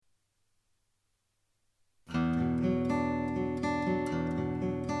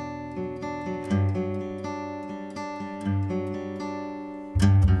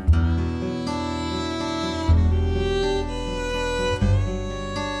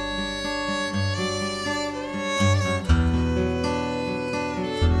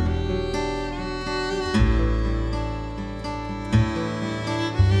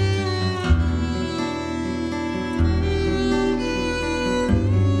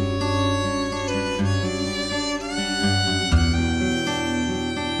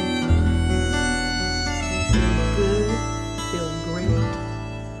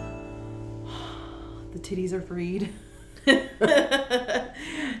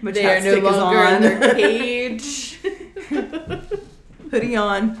My they are no longer in their cage. Hoodie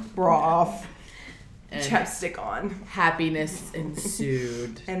on, bra off, and chapstick on. Happiness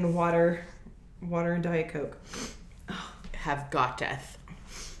ensued. And water and Diet Coke. Have got death.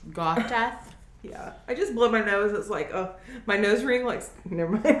 Got death? Yeah. I just blow my nose. It's like, oh, my nose ring, like,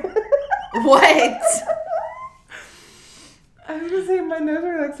 never mind. What? I was going to say my nose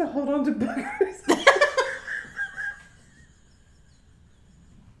ring likes to hold on to boogers.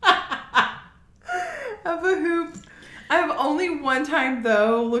 Of a hoop. I've only one time,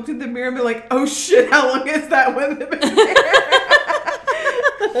 though, looked at the mirror and been like, oh shit, how long is that with them in there?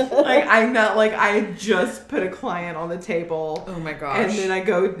 Like, I'm not, like, I just put a client on the table. Oh my gosh. And then I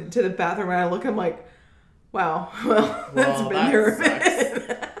go to the bathroom and I look, I'm like, wow, well that's been there a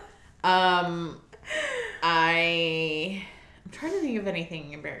minute. I'm trying to think of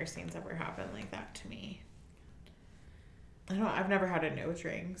anything embarrassing that's ever happened like that to me. I've never had a nose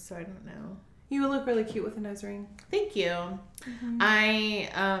ring, so I don't know. You would look really cute with a nose ring. Thank you. Mm-hmm.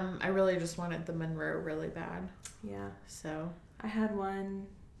 I really just wanted the Monroe really bad. Yeah. So I had one.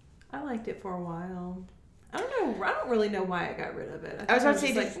 I liked it for a while. I don't know. I don't really know why I got rid of it. I was about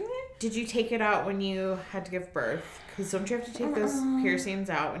to say, did you take it out when you had to give birth? Because don't you have to take those piercings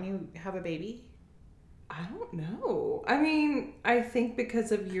out when you have a baby? I don't know. I mean, I think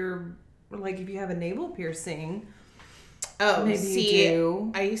because of your, like, if you have a navel piercing. Oh, maybe you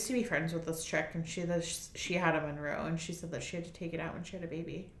do. I used to be friends with this chick, and she had a Monroe, and she said that she had to take it out when she had a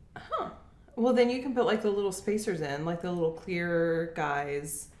baby. Huh. Well, then you can put, like, the little spacers in, like the little clear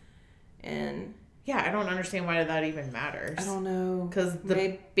guys, and... Yeah, I don't understand why that even matters. I don't know. Because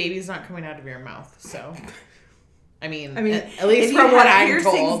the baby's not coming out of your mouth, so... I mean, at least if from what I'm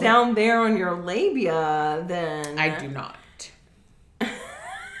piercings told. Down there on your labia, then... I do not.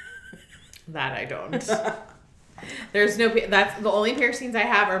 That I don't. There's no... That's the only piercings I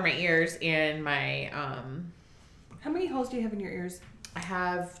have are my ears and my... How many holes do you have in your ears? I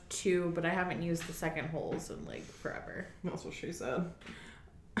have 2, but I haven't used the second holes in, like, forever. That's what she said.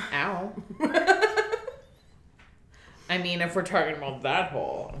 Ow. I mean, if we're talking about that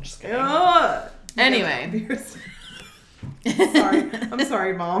hole, I'm just kidding. Anyway. I'm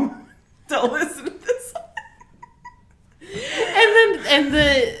sorry, Mom. Don't listen to this. And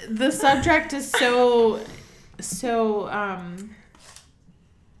the subject is so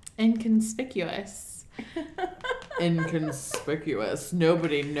inconspicuous. Inconspicuous.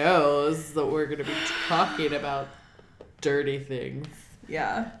 Nobody knows that we're going to be talking about dirty things.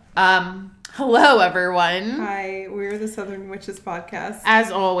 Yeah. Hello, everyone. Hi, we're the Southern Witches Podcast.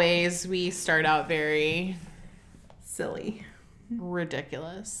 As always, we start out very... silly.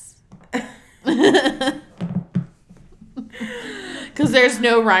 Ridiculous. Because there's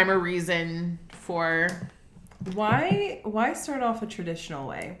no rhyme or reason for... Why start off a traditional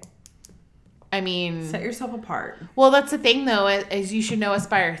way? I mean... Set yourself apart. Well, that's the thing, though, is you should know us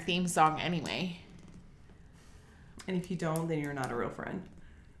by our theme song anyway. And if you don't, then you're not a real friend.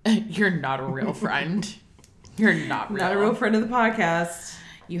 You're not a real friend. You're not real. Not a real friend of the podcast.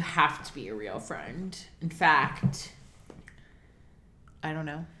 You have to be a real friend. In fact, I don't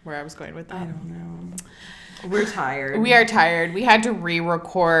know where I was going with that. I don't know. We're tired. We are tired. We had to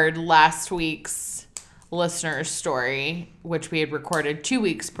re-record last week's listener's story, which we had recorded 2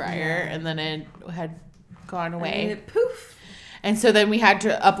 weeks prior, and then it had gone away. And it poof. And so then we had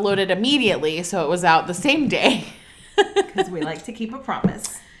to upload it immediately, so it was out the same day. Because we like to keep a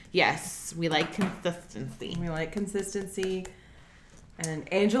promise. Yes, we like consistency. We like consistency. And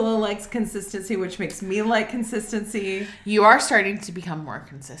Angela likes consistency, which makes me like consistency. You are starting to become more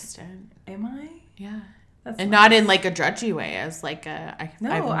consistent. Am I? Yeah. That's and nice. not in like a judgy way, as like a...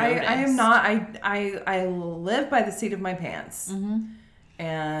 No, I am not. I live by the seat of my pants. Mm-hmm.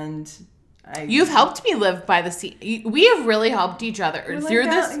 And... You've helped me live by the seat. We have really helped each other through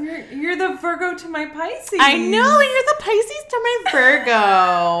this. You're the Virgo to my Pisces. I know, you're the Pisces to my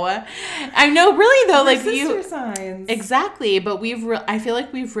Virgo. I know, really though, We're like sister signs. Exactly, but I feel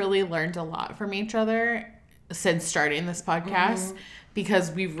like we've really learned a lot from each other since starting this podcast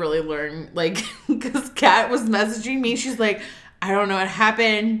because we've really learned, like, because Kat was messaging me, she's like, I don't know what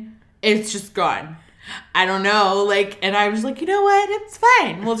happened. It's just gone. I don't know, like, and I was like, you know what? It's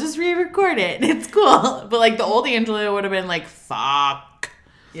fine. We'll just re-record it. It's cool. But, like, the old Angela would have been like, fuck.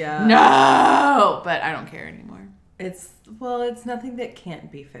 Yeah. No. But I don't care anymore. It's nothing that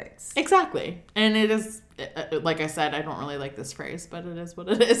can't be fixed. Exactly. And it is, like I said, I don't really like this phrase, but it is what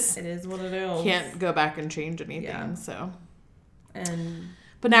it is. It is what it is. Can't go back and change anything, yeah. So.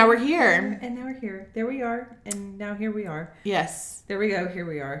 But now we're here. And now we're here. There we are. And now here we are. Yes. There we go. Here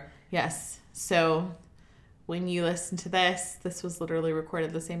we are. Yes. So, when you listen to this, this was literally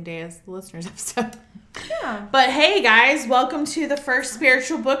recorded the same day as the listeners episode. Yeah. But hey, guys, welcome to the first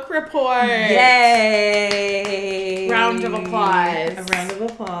spiritual book report. Yay! Round of applause. A round of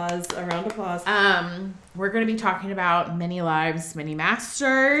applause. A round of applause. We're going to be talking about Many Lives, Many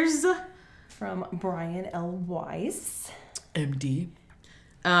Masters. From Brian L. Weiss. MD.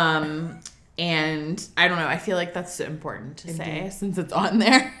 And I don't know, I feel like that's important to say since it's on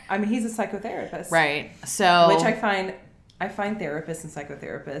there. I mean, he's a psychotherapist. Right. So which I find therapists and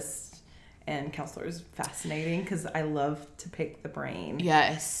psychotherapists and counselors fascinating because I love to pick the brain.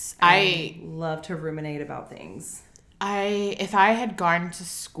 Yes. I love to ruminate about things. If I had gone to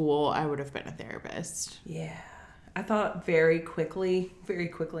school, I would have been a therapist. Yeah. I thought very quickly,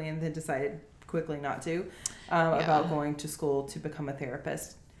 and then decided quickly not to, about going to school to become a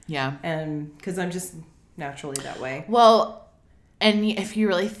therapist. Yeah. And because I'm just naturally that way. Well, and if you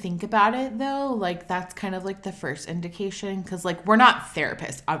really think about it, though, like that's kind of like the first indication because like we're not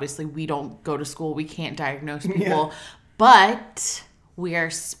therapists. Obviously, we don't go to school. We can't diagnose people. Yeah. But we are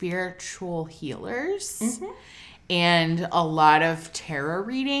spiritual healers. Mm-hmm. And a lot of tarot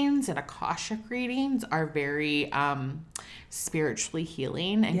readings and Akashic readings are very spiritually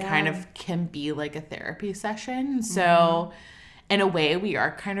healing and kind of can be like a therapy session. So in a way, we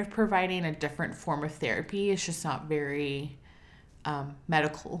are kind of providing a different form of therapy. It's just not very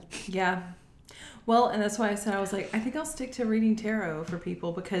medical. Yeah. Well, and that's why I was like, I think I'll stick to reading tarot for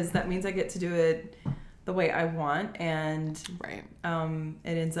people because that means I get to do it the way I want, and it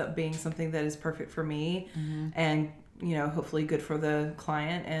ends up being something that is perfect for me, and hopefully good for the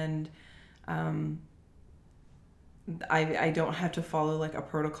client, and I don't have to follow like a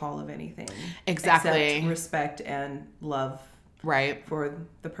protocol of anything. Exactly. Except respect and love. Right. For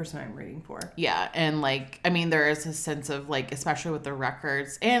the person I'm reading for. Yeah. And like, I mean, there is a sense of like, especially with the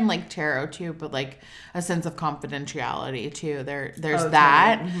records and like tarot too, but like a sense of confidentiality too. There's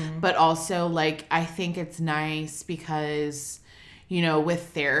that. Totally. Mm-hmm. But also like, I think it's nice because, with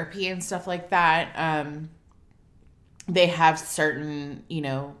therapy and stuff like that, they have certain,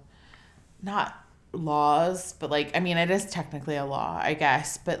 not laws, but like, I mean, it is technically a law, I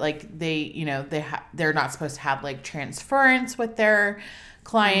guess, but like they're not supposed to have like transference with their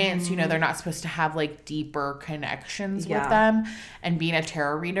clients, they're not supposed to have like deeper connections with them. And being a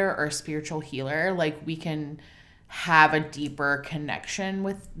tarot reader or a spiritual healer, like we can have a deeper connection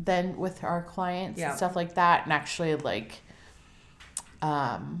with our clients and stuff like that. And actually like, what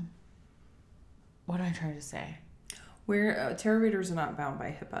am I trying to say? We're tarot readers are not bound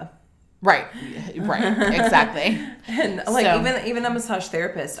by HIPAA. Right, exactly. And like even a massage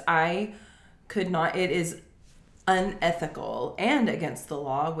therapist, I could not. It is unethical and against the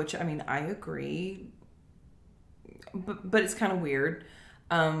law, which I mean I agree, but it's kind of weird,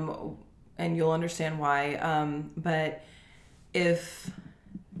 and you'll understand why. But if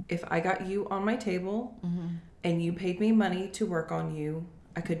I got you on my table and you paid me money to work on you,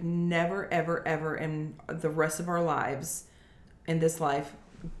 I could never, ever, ever in the rest of our lives, in this life,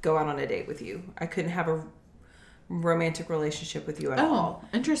 go out on a date with you. I couldn't have a romantic relationship with you at all. Oh,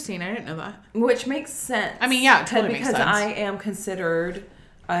 interesting. I didn't know that. Which makes sense. I mean, yeah, it totally makes sense. Because I am considered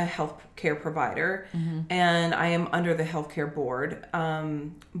a healthcare provider and I am under the healthcare board.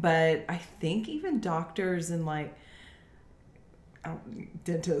 But I think even doctors and like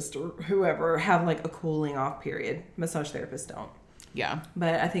dentists or whoever have like a cooling off period. Massage therapists don't. Yeah.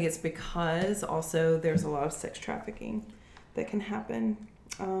 But I think it's because also there's a lot of sex trafficking that can happen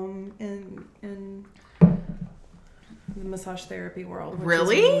in the massage therapy world. Which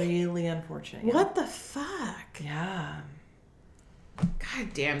really? Is really unfortunate. Yeah. What the fuck? Yeah.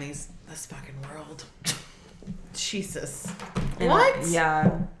 God damn this fucking world. Jesus. And what?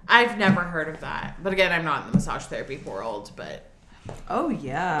 Yeah. I've never heard of that. But again, I'm not in the massage therapy world, but oh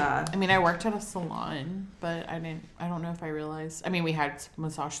yeah. I mean, I worked at a salon, but I don't know if I realized. I mean, we had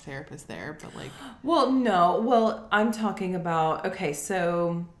massage therapists there, but like. Well, no. Well, I'm talking about, okay,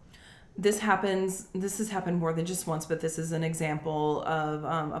 so this has happened more than just once, but this is an example of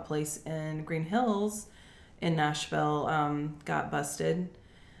a place in Green Hills in Nashville got busted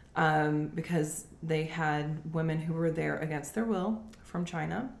because they had women who were there against their will from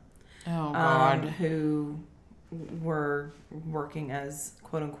China. Oh, God. Who were working as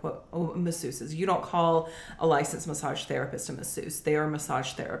quote unquote masseuses. You don't call a licensed massage therapist a masseuse. They are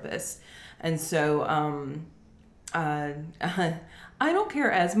massage therapists. And so I don't care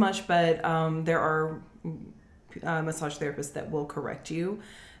as much, but there are massage therapists that will correct you,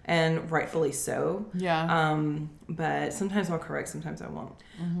 and rightfully so. Yeah. But sometimes I'll correct, sometimes I won't.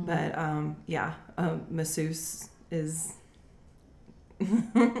 Mm-hmm. But masseuse is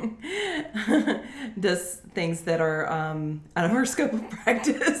does things that are out of our scope of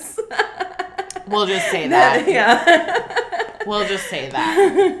practice. We'll just say that. Yeah. We'll just say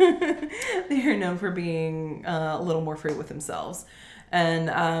that. They are known for being a little more free with themselves.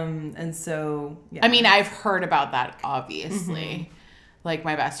 And so, yeah. I mean, I've heard about that, obviously. Like,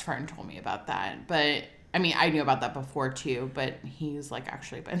 my best friend told me about that. But, I mean, I knew about that before, too. But he's, like,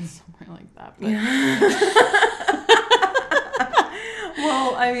 actually been somewhere like that. But.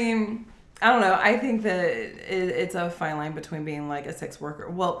 Well, I mean, I don't know. I think that it's a fine line between being, like, a sex worker.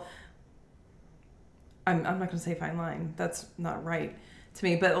 Well, I'm not going to say fine line. That's not right to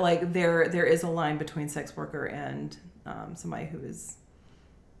me. But, like, there is a line between sex worker and somebody who is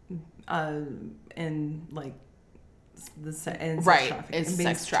in, like, sex trafficking. It's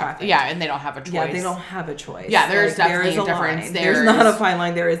sex trafficking. Yeah, and they don't have a choice. Yeah, they don't have a choice. Yeah, there's definitely a difference. There's not a fine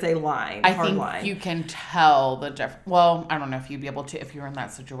line. There is a line. I think you can tell the difference. Well, I don't know if you'd be able to if you were in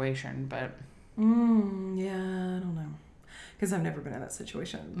that situation, but... Yeah, I don't know. Because I've never been in that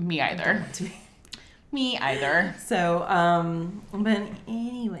situation. Me either. Me either. So, but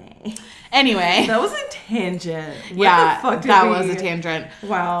anyway. That was a tangent. What the fuck that was a tangent.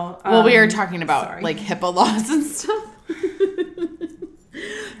 Wow. Well, we were talking about like HIPAA laws and stuff.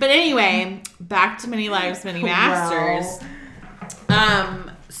 But anyway, back to Many Lives, Many Masters. Wow.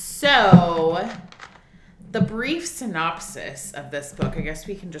 So the brief synopsis of this book, I guess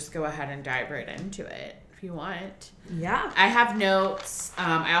we can just go ahead and dive right into it. If you want. Yeah. I have notes.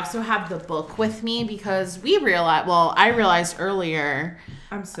 I also have the book with me because I realized earlier.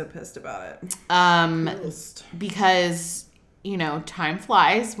 I'm so pissed about it. Because, you know, time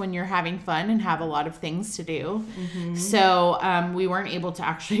flies when you're having fun and have a lot of things to do. So we weren't able to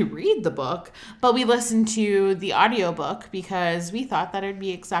actually read the book, but we listened to the audiobook because we thought that it'd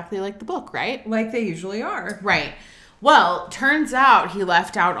be exactly like the book, right? Like they usually are. Right. Well, turns out he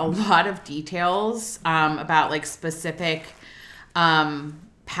left out a lot of details about like specific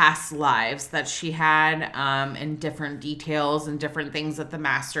past lives that she had and different details and different things that the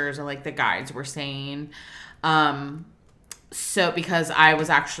masters or like the guides were saying. So because I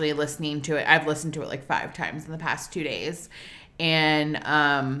was actually listening to it, I've listened to it like 5 times in the past 2 days. And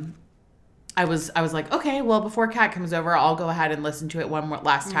I was like, okay, well, before Kat comes over, I'll go ahead and listen to it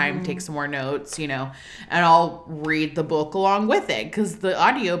last time, take some more notes, you know, and I'll read the book along with it because the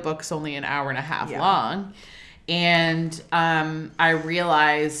audiobook's only an hour and a half long. And I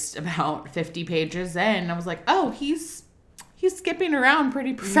realized about 50 pages in, I was like, oh, he's skipping around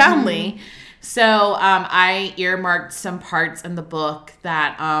pretty profoundly. So I earmarked some parts in the book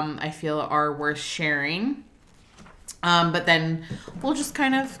that I feel are worth sharing. But then we'll just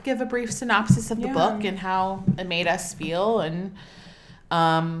kind of give a brief synopsis of the book and how it made us feel. And,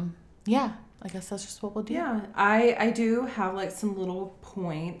 I guess that's just what we'll do. Yeah, I do have like some little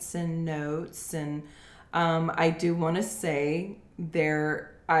points and notes. And I do want to say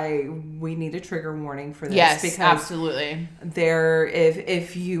we need a trigger warning for this. Yes, because absolutely.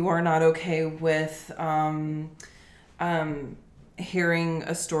 If you are not okay with hearing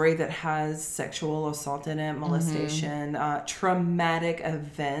a story that has sexual assault in it, molestation, traumatic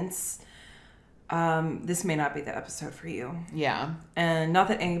events, this may not be the episode for you. Yeah. And not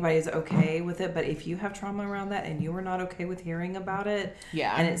that anybody is okay with it, but if you have trauma around that and you are not okay with hearing about it,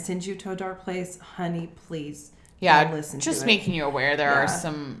 and it sends you to a dark place, honey, please. Yeah, just making you aware there are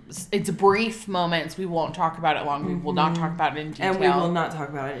it's brief moments. We won't talk about it long. We will not talk about it in detail. And we will not talk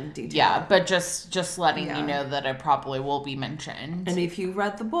about it in detail. Yeah, but just letting you know that it probably will be mentioned. And if you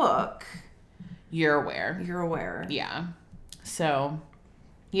read the book, you're aware. You're aware. Yeah. So,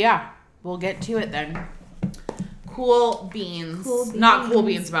 yeah, we'll get to it then. Cool beans. Not cool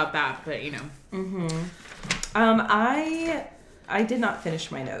beans about that, but you know. I did not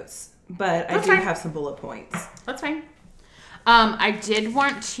finish my notes. But I do have some bullet points. That's fine. I did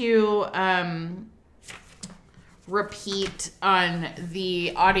want to repeat on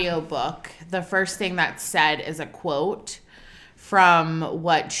the audiobook. The first thing that's said is a quote from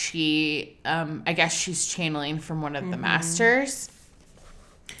what she, I guess she's channeling from one of the masters.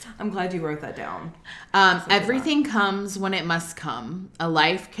 I'm glad you wrote that down. Everything comes when it must come. A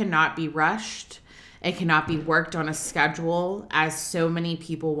life cannot be rushed. It cannot be worked on a schedule as so many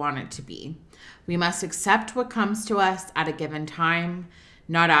people want it to be. We must accept what comes to us at a given time,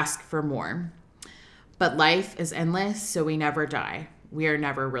 not ask for more. But life is endless, so we never die. We are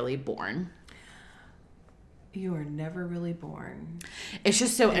never really born. You are never really born. It's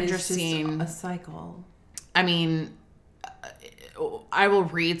just so interesting. It's just a cycle. I mean, I will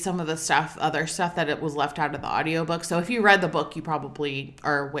read some of the other stuff that it was left out of the audiobook. So if you read the book, you probably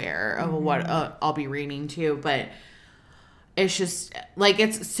are aware of what I'll be reading too. But it's just like,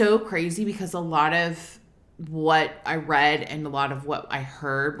 it's so crazy because a lot of what I read and a lot of what I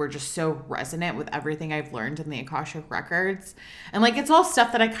heard were just so resonant with everything I've learned in the Akashic Records. And like, it's all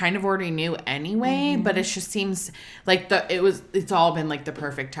stuff that I kind of already knew anyway, but it just seems like it's all been like the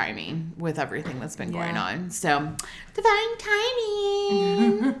perfect timing with everything that's been going on. So divine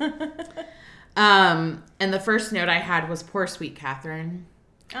timing. And the first note I had was poor sweet Catherine.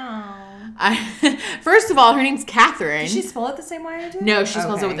 Oh. First of all, her name's Catherine. Did she spell it the same way I did? No, she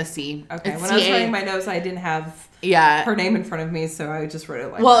spells it with a C. Okay. It's When I was writing my notes, I didn't have her name in front of me, so I just wrote it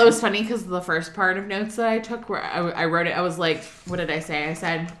like. Well, it was funny because the first part of notes that I took, where I wrote it, I was like, what did I say? I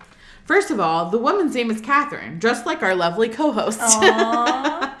said, first of all, the woman's name is Catherine, just like our lovely co-host.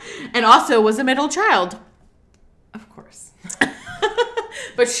 And also was a middle child. Of course.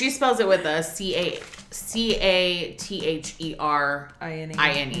 But she spells it with a Catherine.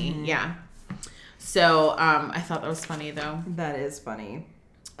 Mm-hmm. Yeah. So I thought that was funny though. That is funny.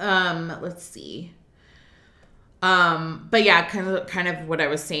 Let's see. But yeah, kind of what I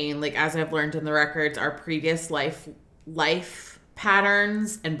was saying, like, as I've learned in the records, our previous life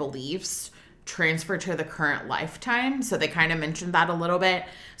patterns and beliefs transfer to the current lifetime. So they kind of mentioned that a little bit.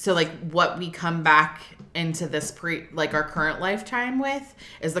 So like, what we come back into this our current lifetime with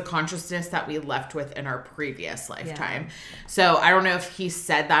is the consciousness that we left with in our previous lifetime. Yeah. So I don't know if he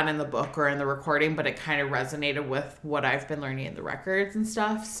said that in the book or in the recording, but it kind of resonated with what I've been learning in the records and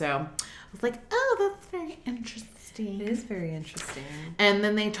stuff. So I was like, oh, that's very interesting. It is very interesting. And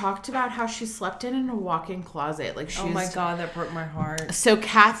then they talked about how she slept in a walk-in closet. Like, oh my God, that broke my heart. So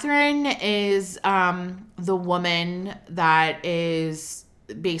Catherine is the woman that is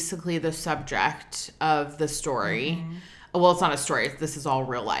basically the subject of the story. Mm-hmm. Well, it's not a story. This is all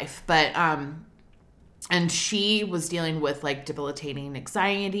real life. But and she was dealing with like debilitating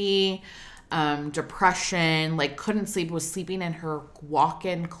anxiety, depression, like couldn't sleep, was sleeping in her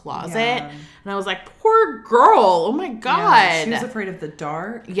walk-in closet. Yeah. And I was like, poor girl. Oh my God. Yeah, she was afraid of the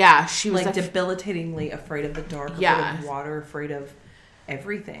dark. Yeah, she was like debilitatingly afraid of the dark, afraid of water, afraid of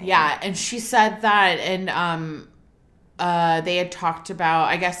everything. Yeah, and she said that, and they had talked about,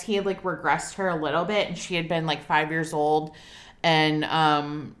 I guess he had like regressed her a little bit, and she had been like 5 years old,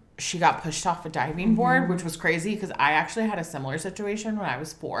 and she got pushed off a diving board, which was crazy because I actually had a similar situation when I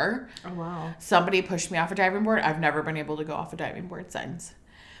was 4. Oh, wow. Somebody pushed me off a diving board. I've never been able to go off a diving board since.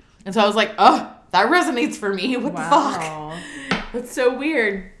 And so I was like, oh, that resonates for me. What the fuck? That's so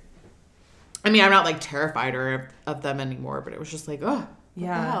weird. I mean, I'm not like terrified of them anymore, but it was just like, oh, what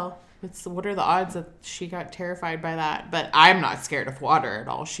the hell? What are the odds that she got terrified by that? But I'm not scared of water at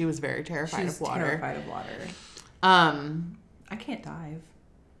all. She was very terrified of water. Terrified of water. I can't dive.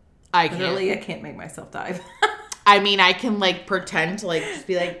 I can't. Literally, I can't make myself dive. I mean, I can like pretend to like just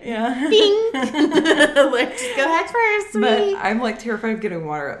be like, bing, like just go head first, sweetie. But I'm like terrified of getting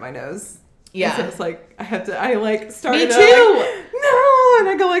water at my nose. Yeah, so it's like I like start. Me too. Like, no, and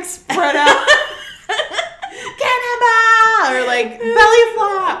I go like spread out. Cannibal! Or like belly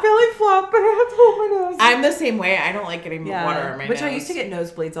flop, but I have to hold my nose. I'm the same way. I don't like getting water in my nose. Which I used to get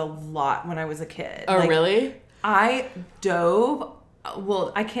nosebleeds a lot when I was a kid. Oh, like, really? I dove.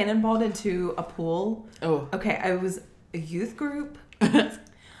 Well, I cannonballed into a pool. Oh. Okay, I was a youth group,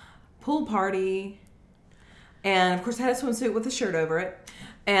 pool party, and of course I had a swimsuit with a shirt over it,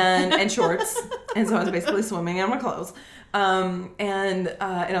 and shorts, and so I was basically swimming in my clothes. And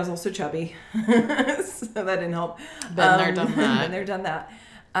I was also chubby, so that didn't help. Been there, done that. Been there, done that.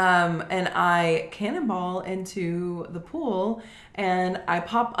 And I cannonball into the pool, and I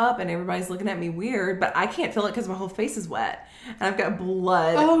pop up, and everybody's looking at me weird, but I can't feel it because my whole face is wet, and I've got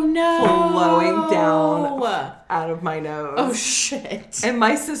blood flowing down out of my nose. Oh shit! And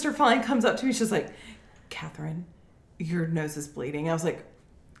my sister finally comes up to me. She's like, "Catherine, your nose is bleeding." I was like,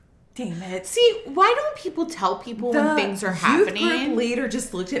 damn it. See, why don't people tell people when things are happening? The youth group leader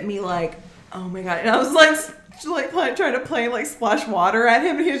just looked at me like, oh my God. And I was like trying to play like splash water at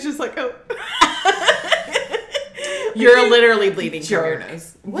him. And he was just like, oh. You're literally bleeding from your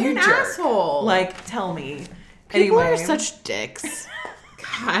nose. What an asshole. Like, tell me. People are such dicks.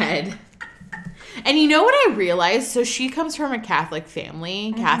 God. And you know what I realized? So she comes from a Catholic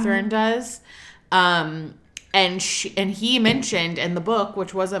family. Mm-hmm. Catherine does. And he mentioned in the book,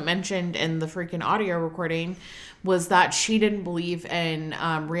 which wasn't mentioned in the freaking audio recording, was that she didn't believe in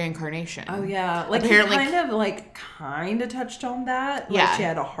reincarnation. Oh yeah, like apparently kind of touched on that. Like she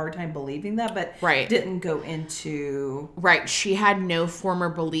had a hard time believing that, but didn't go into She had no former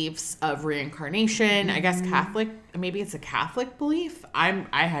beliefs of reincarnation. Mm-hmm. I guess Catholic. Maybe it's a Catholic belief. I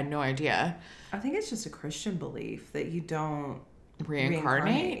had no idea. I think it's just a Christian belief that you don't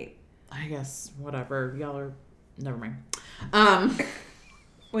reincarnate. I guess whatever. Y'all are... Never mind.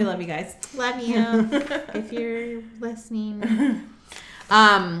 We love you guys. Love you. If you're listening.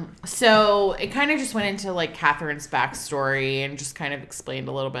 So it kind of just went into like Catherine's backstory and just kind of explained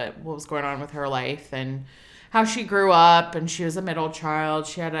a little bit what was going on with her life and how she grew up. And she was a middle child.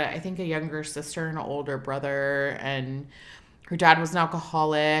 She had I think a younger sister and an older brother, and her dad was an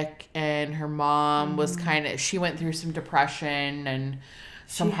alcoholic, and her mom was she went through some depression and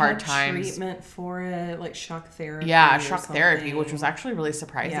some hard times. Treatment for it, like shock therapy. Yeah, shock therapy, which was actually really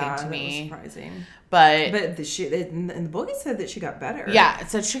surprising to me. That was surprising. But in the book it said that she got better. Yeah, it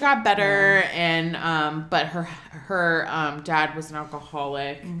said she got better, and but her dad was an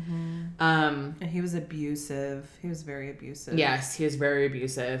alcoholic. And he was abusive. He was very abusive. Yes, he was very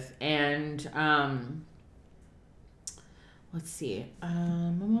abusive, and let's see.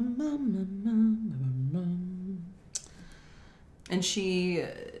 And she,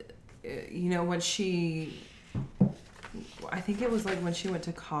 I think it was like when she went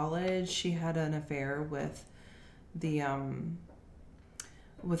to college, she had an affair with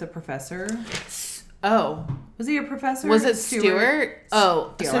with a professor. Oh. Was he a professor? Was it Stuart?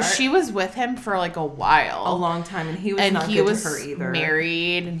 Oh, Stuart. So she was with him for like a while. A long time, and he was not good to her either.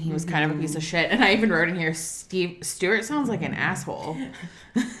 Married, and he was kind of a piece of shit. And I even wrote in here, Stuart sounds like an asshole.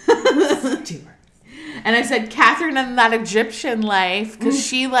 Stuart. And I said, Catherine and that Egyptian life, because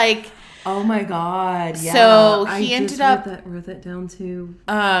she like... Oh my God, yeah. So he ended up... wrote that down too.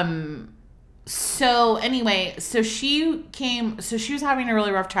 So anyway, she was having a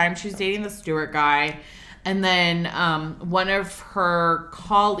really rough time. She was dating the Stewart guy. And then one of her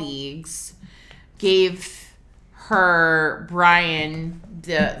colleagues gave her, Brian,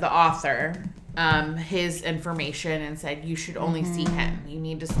 the author, his information and said, you should only see him. You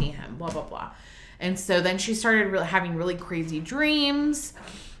need to see him, blah, blah, blah. And so then she started having really crazy dreams.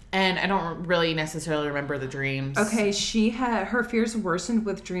 And I don't really necessarily remember the dreams. Okay, her fears worsened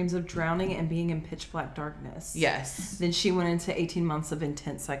with dreams of drowning and being in pitch black darkness. Yes. Then she went into 18 months of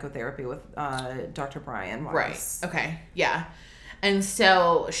intense psychotherapy with Dr. Brian Weiss. Right. Okay. Yeah. And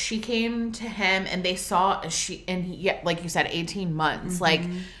so she came to him, and they saw like you said, 18 months. Like,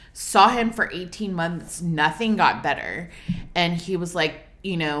 saw him for 18 months. Nothing got better, and he was like,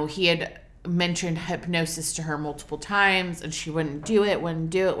 he had mentioned hypnosis to her multiple times, and she wouldn't do it.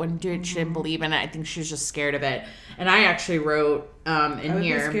 She didn't believe in it. I think she was just scared of it. And I actually wrote I would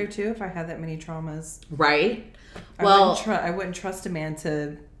be scared too if I had that many traumas. Right. I wouldn't trust a man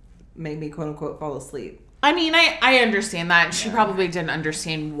to make me quote unquote fall asleep. I mean, I understand that. She probably didn't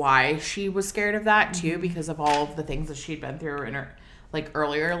understand why she was scared of that too, because of all of the things that she'd been through in her like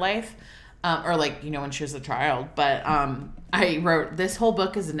earlier life. Or like, when she was a child. But I wrote, this whole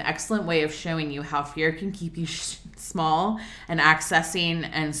book is an excellent way of showing you how fear can keep you small, and accessing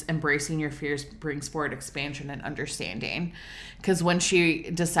and embracing your fears brings forward expansion and understanding. Because when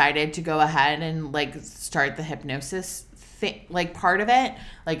she decided to go ahead and like start the hypnosis like part of it,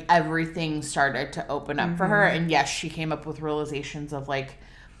 like everything started to open up for her. And yes, she came up with realizations of like,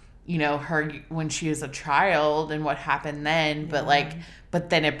 her when she was a child and what happened then, but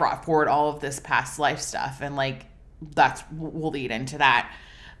then it brought forward all of this past life stuff, and like we'll lead into that.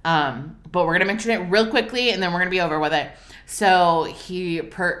 But we're gonna mention it real quickly, and then we're gonna be over with it. So he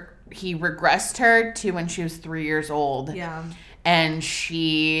regressed her to when she was 3 years old. Yeah. And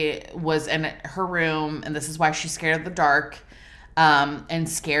she was in her room, and this is why she's scared of the dark, and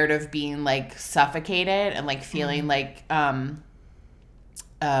scared of being like suffocated and like feeling like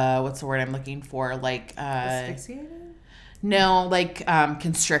what's the word I'm looking for? Like asphyxiated? No, like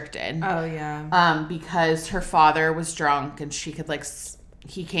constricted. Oh yeah. Because her father was drunk, and she could like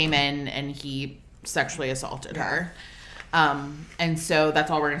he came in and he sexually assaulted her. And so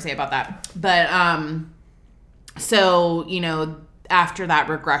that's all we're gonna say about that. But so after that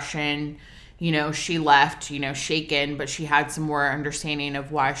regression, she left, shaken, but she had some more understanding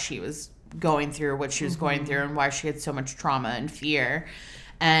of why she was going through what she was going through, and why she had so much trauma and fear.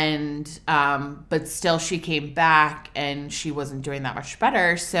 And but still she came back, and she wasn't doing that much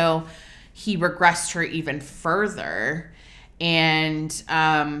better, so he regressed her even further. And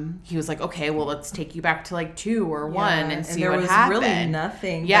he was like, okay, well, let's take you back to like 2 or 1 and see what happened. There was really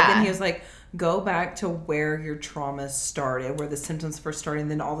nothing. Yeah. But then he was like, go back to where your trauma started, where the symptoms first started.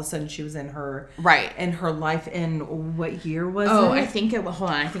 And then all of a sudden she was in her life. In what year was it? I think hold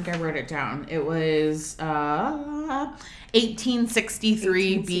on. I think I wrote it down. It was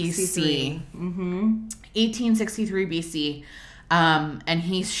 1863 BC. 1863 BC.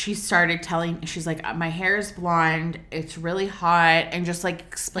 And she started telling, she's like, my hair is blonde, it's really hot, and just like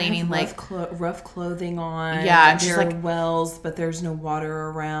explaining like rough clothing on. Yeah, and there she's are like wells, but there's no water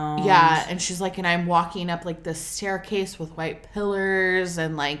around. Yeah, and she's like, and I'm walking up like this staircase with white pillars,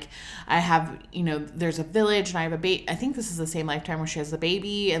 and like I have, there's a village, and I have a baby. I think this is the same lifetime where she has the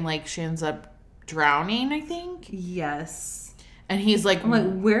baby, and like she ends up drowning, I think. Yes. And he's like, I'm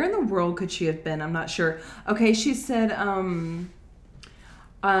like, where in the world could she have been? I'm not sure. Okay, she said,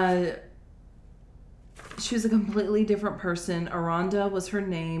 she was a completely different person. Aranda was her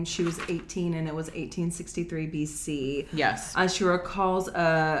name. She was 18, and it was 1863 BC. Yes. She recalls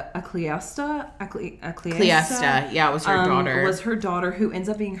Cleasta. Yeah, was her daughter. Was her daughter, who ends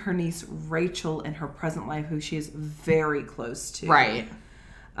up being her niece Rachel in her present life, who she is very close to. Right.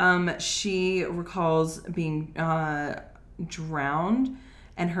 She recalls being drowned,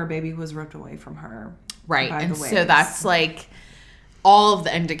 and her baby was ripped away from her. Right. And so that's like all of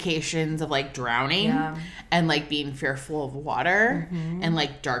the indications of like drowning and like being fearful of water and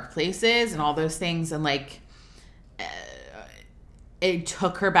like dark places and all those things. And like it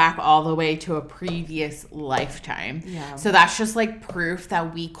took her back all the way to a previous lifetime. Yeah. So that's just like proof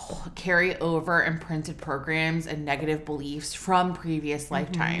that we carry over imprinted programs and negative beliefs from previous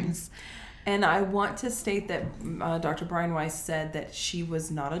lifetimes. And I want to state that Dr. Brian Weiss said that she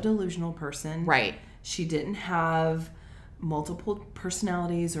was not a delusional person. Right. She didn't have multiple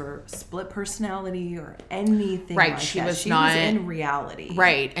personalities or split personality or anything like that. She was in reality.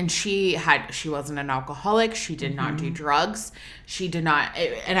 Right. And she wasn't an alcoholic. She did not do drugs. She did not,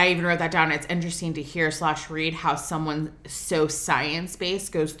 and I even wrote that down. It's interesting to hear / read how someone so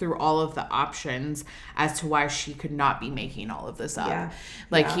science-based goes through all of the options as to why she could not be making all of this up. Yeah.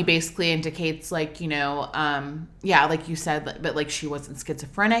 Like he basically indicates like, like you said, but like she wasn't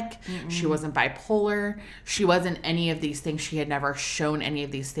schizophrenic. She wasn't bipolar. She wasn't any of these things. She had never shown any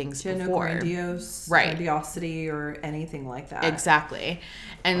of these things before. Grandiosity or anything like that. Exactly.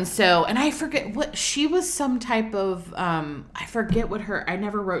 And so, and I forget what she was, some type of, I forget what I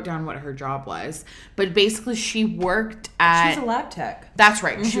never wrote down what her job was, but basically she worked at. She's a lab tech. That's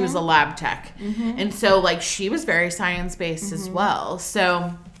right. She was a lab tech. And so like she was very science-based as well.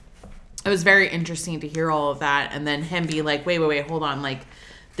 So it was very interesting to hear all of that. And then him be like, wait, hold on. Like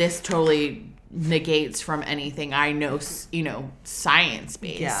this totally negates from anything I know, science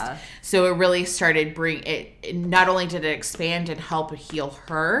based. Yeah. So it really started not only did it expand and help heal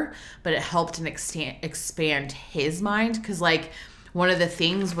her, but it helped and expand his mind. Cause like one of the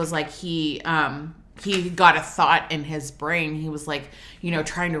things was like he got a thought in his brain. He was like,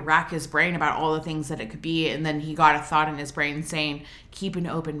 trying to rack his brain about all the things that it could be. And then he got a thought in his brain saying, keep an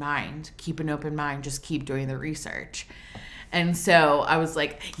open mind, just keep doing the research. And so I was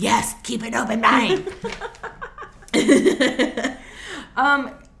like, yes, keep an open mind.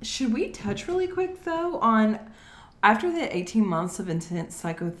 Should we touch really quick, though, on after the 18 months of intense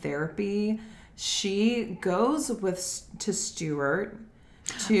psychotherapy, she goes to Stuart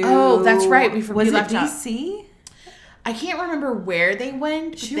to... Oh, that's right. We left DC? I can't remember where they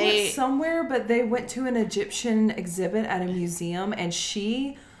went. She went somewhere, but they went to an Egyptian exhibit at a museum, and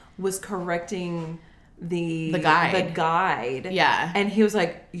she was correcting... The guide. Yeah. And he was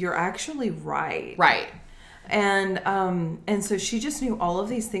like, you're actually right. Right. And so she just knew all of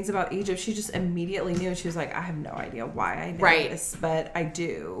these things about Egypt. She just immediately knew. She was like, I have no idea why I know this, but I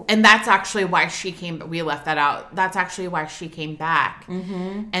do. And that's actually why she came, but we left that out. That's actually why she came back.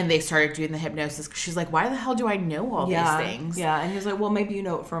 And they started doing the hypnosis. She's like, why the hell do I know all these things? Yeah. And he was like, well, maybe you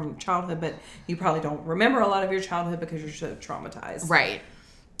know it from childhood, but you probably don't remember a lot of your childhood because you're so traumatized. Right.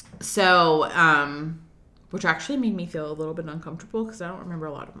 So, which actually made me feel a little bit uncomfortable because I don't remember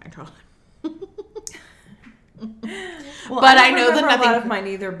a lot of my childhood. Well, but I know that nothing. A lot of mine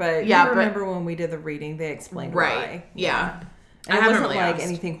either, but you remember when we did the reading, they explained why. Yeah. And it wasn't really like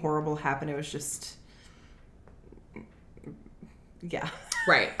anything horrible happened. It was just,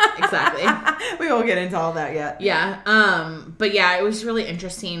 Right. Exactly. We won't get into all that yet. Yeah. But yeah, it was really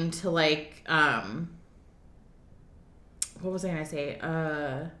interesting to like. What was I gonna say?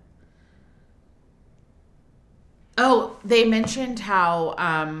 Oh, they mentioned how,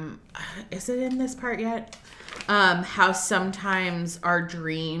 is it in this part yet? How sometimes our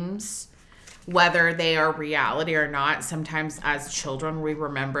dreams, whether they are reality or not, sometimes as children we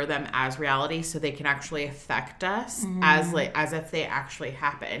remember them as reality, so they can actually affect us as if they actually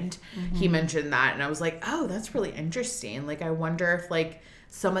happened. He mentioned that, and I was like, oh, that's really interesting. Like, I wonder if like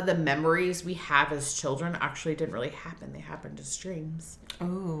some of the memories we have as children actually didn't really happen. They happened as dreams.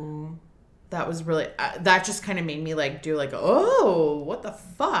 Oh. That was really, that just kind of made me like do like, oh, what the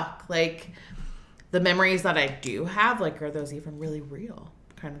fuck? Like, the memories that I do have, like, are those even really real,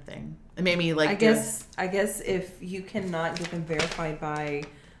 kind of thing. It made me, like, I guess if you cannot get them verified by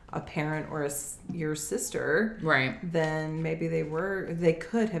a parent or your sister, right, then maybe they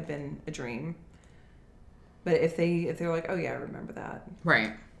could have been a dream. But if they're like, oh yeah, I remember that,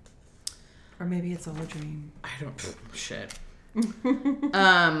 right, or maybe it's all a dream. I don't shit.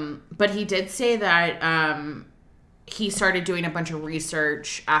 But he did say that he started doing a bunch of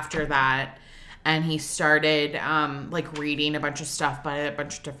research after that, and he started like reading a bunch of stuff by a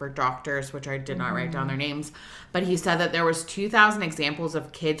bunch of different doctors, which I did not write down their names. But he said that there was 2,000 examples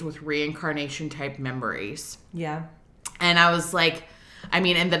of kids with reincarnation type memories. Yeah. And I was like, I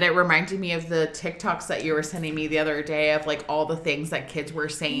mean, and then it reminded me of the TikToks that you were sending me the other day of like all the things that kids were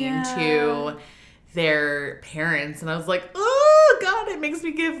saying to their parents. And I was like, oh God, it makes me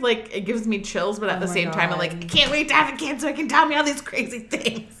it gives me chills. But at the same time, I'm like, I can't wait to have a kid so I can tell me all these crazy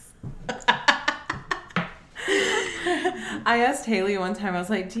things. I asked Haley one time, I was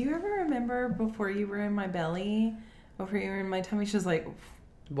like, do you ever remember before you were in my belly? Before you were in my tummy? She was like,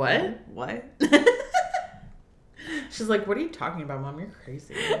 what? What? She's like, what are you talking about, Mom? You're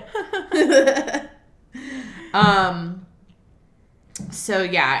crazy. So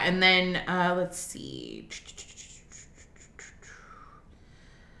yeah, and then let's see.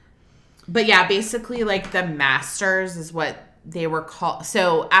 But yeah, basically like the masters is what they were called.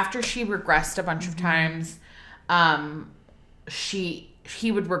 So after she regressed a bunch of times,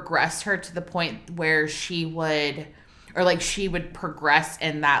 he would regress her to the point where she would progress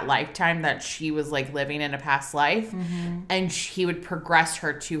in that lifetime that she was like living in a past life, and he would progress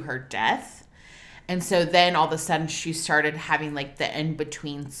her to her death. And so then all of a sudden she started having like the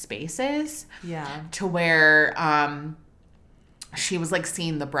in-between spaces. Yeah. To where she was like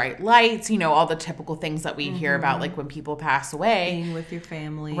seeing the bright lights, you know, all the typical things that we hear about like when people pass away. Being with your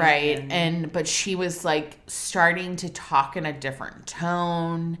family. Right. But she was like starting to talk in a different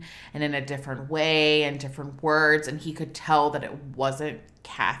tone and in a different way and different words. And he could tell that it wasn't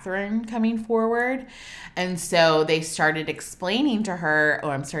Catherine coming forward. And so they started explaining to her,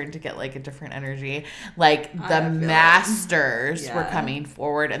 I'm starting to get like a different energy, like the masters were coming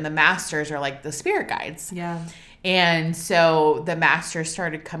forward, and the masters are like the spirit guides. Yeah. And so the masters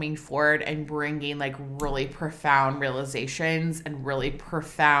started coming forward and bringing like really profound realizations and really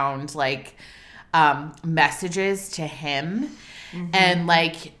profound like messages to him. And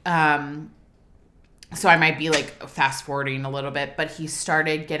like so I might be like fast forwarding a little bit, but he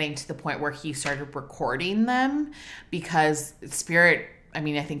started getting to the point where he started recording them because spirit, I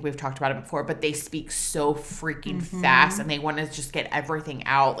mean, I think we've talked about it before, but they speak so freaking fast and they want to just get everything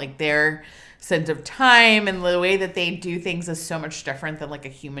out. Like their sense of time and the way that they do things is so much different than like a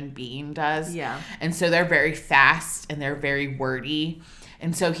human being does. Yeah. And so they're very fast and they're very wordy.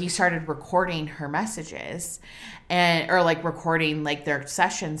 And so he started recording her messages or like recording like their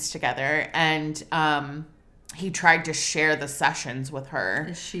sessions together. And he tried to share the sessions with her.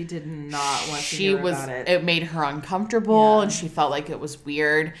 And she did not want to hear about it. It made her uncomfortable and she felt like it was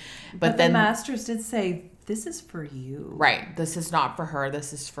weird. But then the masters did say, this is for you. Right. This is not for her.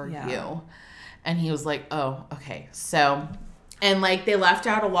 This is for you. And he was like, oh, okay. So, and like they left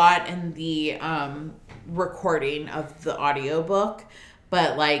out a lot in the recording of the audiobook.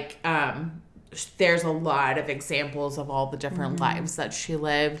 But like there's a lot of examples of all the different lives that she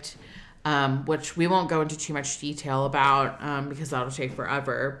lived, which we won't go into too much detail about because that'll take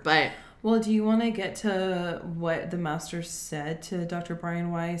forever. But well, do you want to get to what the master said to Dr.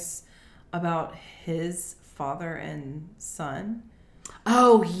 Brian Weiss about his father and son?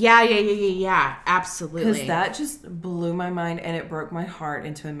 Oh, yeah, absolutely. Because that just blew my mind and it broke my heart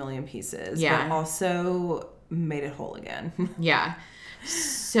into a million pieces. Yeah. But also made it whole again. Yeah.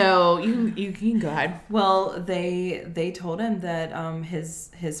 So you can go ahead. Well, they told him that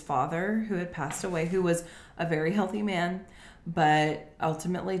his father, who had passed away, who was a very healthy man, but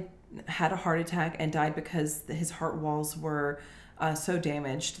ultimately had a heart attack and died because his heart walls were so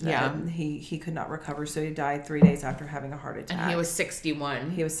damaged that he could not recover. So he died 3 days after having a heart attack. And he was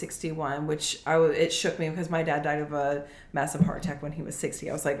 61. He was 61, which it shook me because my dad died of a massive heart attack when he was 60.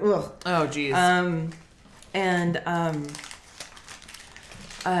 I was like, ugh. Oh, geez.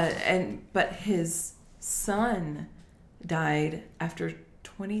 But his son died after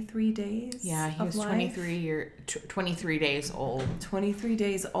 23 days. Yeah, he was 23 days old. 23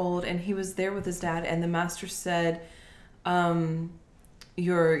 days old, and he was there with his dad. And the master said,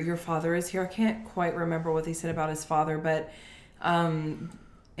 "Your father is here." I can't quite remember what they said about his father, but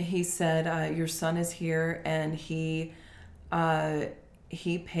he said, "Your son is here, and he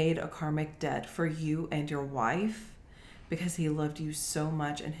paid a karmic debt for you and your wife." Because he loved you so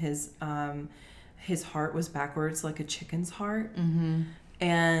much, and his heart was backwards like a chicken's heart. Mm-hmm.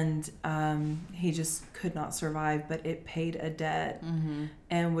 And he just could not survive, but it paid a debt. Mm-hmm.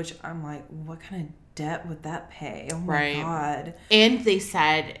 And which I'm like, what kind of debt would that pay? Oh my God. And he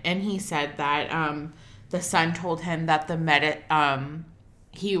said that the son told him that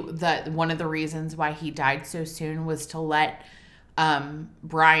one of the reasons why he died so soon was to let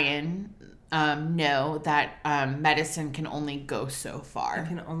Brian know that medicine can only go so far. It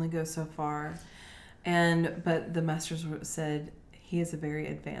can only go so far. But the masters said he is a very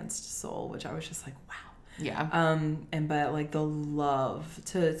advanced soul, which I was just like, wow. Yeah. But like the love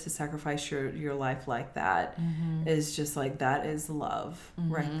to sacrifice your life like that is just like, that is love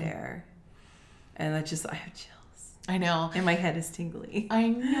right there. And I have chills. I know. And my head is tingly. I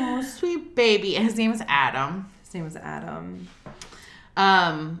know, sweet baby. His name is Adam.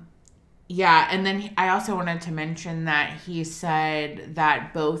 Yeah, and then I also wanted to mention that he said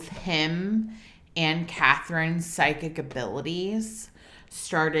that both him and Catherine's psychic abilities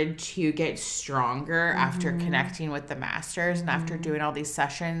started to get stronger after connecting with the masters and after doing all these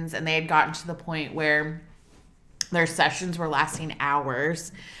sessions. And they had gotten to the point where their sessions were lasting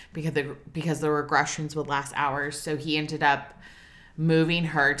hours because the regressions would last hours. So he ended up moving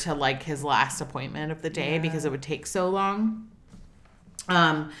her to like his last appointment of the day because it would take so long.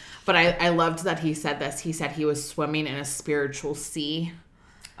 But I loved that he said this. He said he was swimming in a spiritual sea.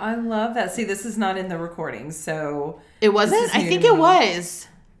 I love that. See, this is not in the recording, so... It wasn't? I think it was.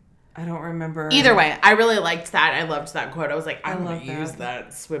 I don't remember. Either way, I really liked that. I loved that quote. I was like, I'm going to use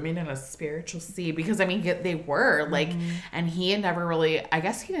that. Swimming in a spiritual sea. Because, I mean, they were. Like, and he had never really... I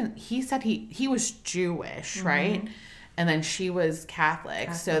guess he didn't... He said he was Jewish, right? And then she was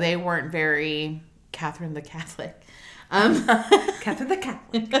Catholic. So they weren't very... Catherine the Catholic. Catherine the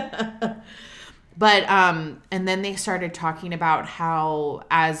Catholic. But, and then they started talking about how,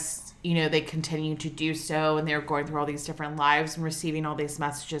 as, you know, they continued to do so and they were going through all these different lives and receiving all these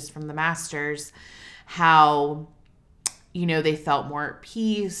messages from the masters, how, you know, they felt more at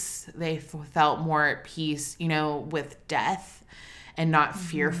peace. They felt more at peace, you know, with death and not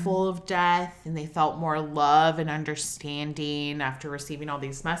fearful of death. And they felt more love and understanding after receiving all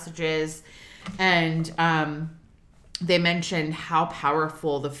these messages. And, they mentioned how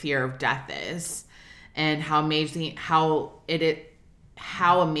powerful the fear of death is and how amazing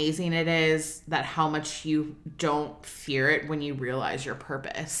it is that how much you don't fear it when you realize your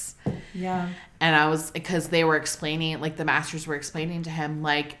purpose. Yeah. And because they were explaining, like the masters were explaining to him,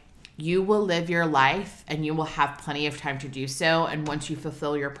 like, you will live your life and you will have plenty of time to do so. And once you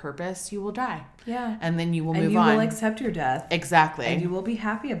fulfill your purpose, you will die. Yeah. And then you will move on. And you will accept your death. Exactly. And you will be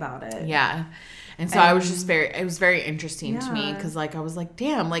happy about it. Yeah. And so I was just it was very interesting to me because, like, I was like,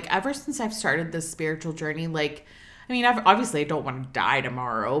 damn, like, ever since I've started this spiritual journey, like, I mean, obviously I don't want to die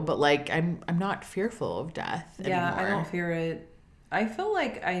tomorrow, but, like, I'm not fearful of death anymore. I don't fear it. I feel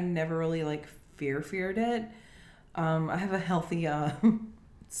like I never really, like, feared it. I have a healthy,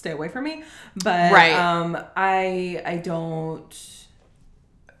 stay away from me, but, I don't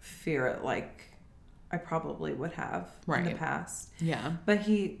fear it like I probably would have in the past. Yeah. But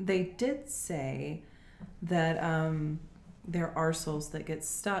they did say that there are souls that get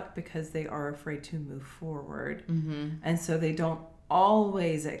stuck because they are afraid to move forward. And so they don't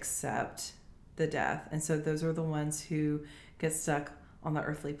always accept the death. And so those are the ones who get stuck on the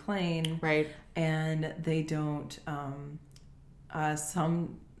earthly plane. Right. And they don't,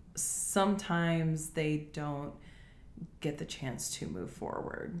 sometimes they don't get the chance to move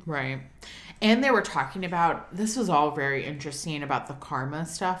forward. Right. And they were talking about, this was all very interesting about the karma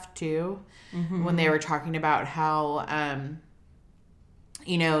stuff too. When they were talking about how,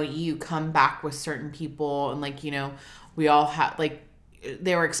 you know, you come back with certain people and, like, you know, we all have, like,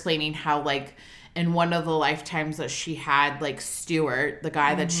 they were explaining how, like, in one of the lifetimes that she had, like, Stuart, the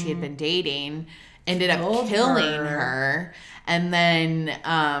guy that she had been dating, ended up killing her. And then,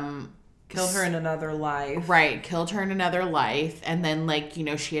 killed her in another life. Right. Killed her in another life. And then, like, you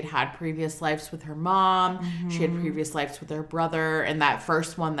know, she had previous lives with her mom. She had previous lives with her brother. And that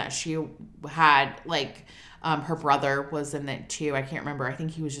first one that she had, like, her brother was in it too. I can't remember. I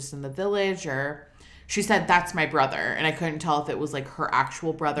think he was just in the village, or she said, that's my brother. And I couldn't tell if it was, like, her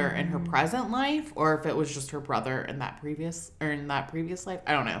actual brother in her present life or if it was just her brother in that previous life.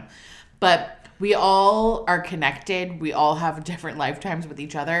 I don't know. But we all are connected. We all have different lifetimes with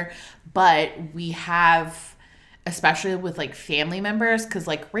each other. But we have, especially with, like, family members, because,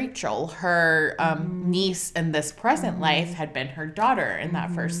 like, Rachel, her niece in this present life had been her daughter in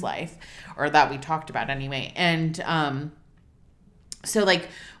that first life, or that we talked about anyway. And so, like,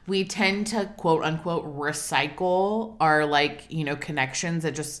 we tend to quote unquote recycle our like, you know, connections.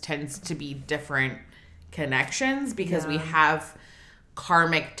 It just tends to be different connections because we have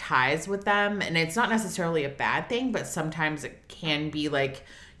karmic ties with them, and it's not necessarily a bad thing, but sometimes it can be like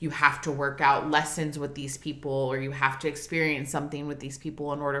you have to work out lessons with these people, or you have to experience something with these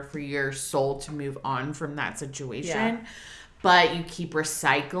people in order for your soul to move on from that situation. But you keep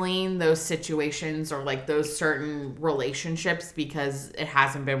recycling those situations or like those certain relationships because it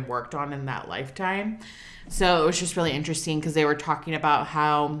hasn't been worked on in that lifetime. So it was just really interesting because they were talking about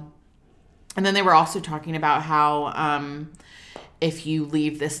how, and then they were also talking about how if you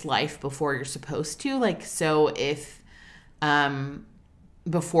leave this life before you're supposed to, like, so if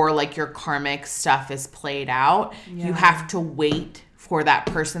before like your karmic stuff is played out, you have to wait for that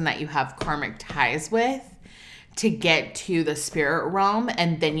person that you have karmic ties with to get to the spirit realm,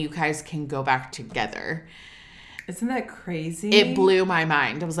 and then you guys can go back together. Isn't that crazy? It blew my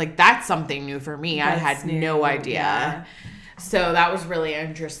mind. I was like, that's something new for me. I had no idea. Yeah. So that was really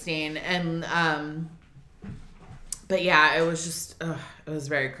interesting. And but yeah, it was just it was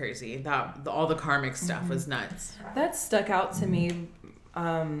very crazy. That all the karmic stuff was nuts. That stuck out to me.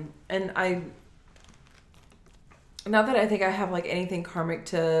 And I, not that I think I have like anything karmic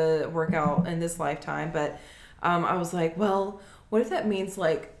to work out in this lifetime, but I was like, well, what if that means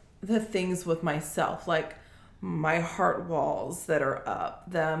like the things with myself, like my heart walls that are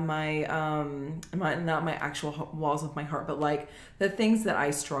up, my not my actual walls of my heart, but like the things that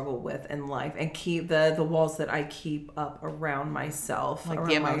I struggle with in life, and keep the walls that I keep up around myself, like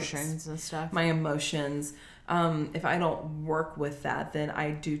the emotions and stuff, my emotions. If I don't work with that, then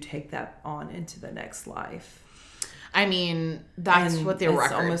I do take that on into the next life. I mean, that's what the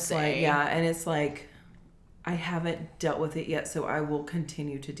records say. Like, and it's like, I haven't dealt with it yet, so I will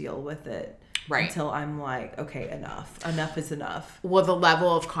continue to deal with it until I'm like, okay, enough is enough. Well, the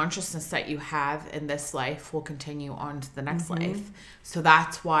level of consciousness that you have in this life will continue on to the next life. So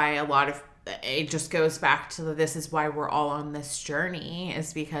that's why it just goes back to this is why we're all on this journey,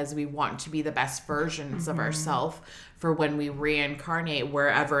 is because we want to be the best versions of ourselves for when we reincarnate,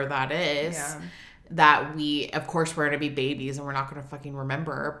 wherever that is. That of course we're going to be babies and we're not going to fucking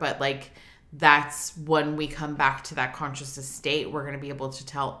remember, but like that's when we come back to that consciousness state, we're going to be able to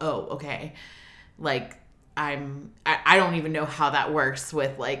tell, oh, okay, like I don't even know how that works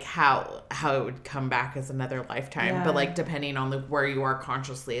with like how it would come back as another lifetime, but like depending on where you are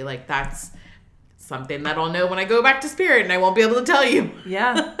consciously, like that's something that I'll know when I go back to spirit, and I won't be able to tell you.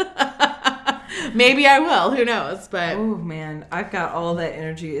 Maybe I will, who knows? But oh man, I've got all that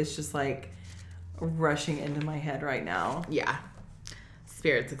energy is just like rushing into my head right now.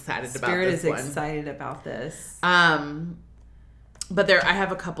 Spirit's excited about this. Spirit is excited about this. But I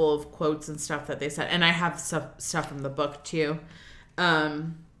have a couple of quotes and stuff that they said, and I have stuff from the book too. But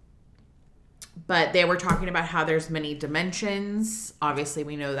they were talking about how there's many dimensions. Obviously,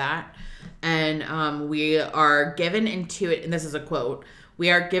 we know that. And we are given and this is a quote, we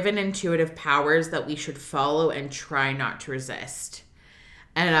are given intuitive powers that we should follow and try not to resist.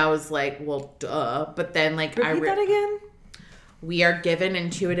 And I was like, well, duh. But then like, repeat that again? We are given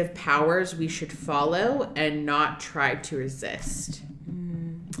intuitive powers we should follow and not try to resist.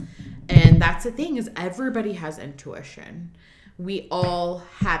 And that's the thing, is everybody has intuition. We all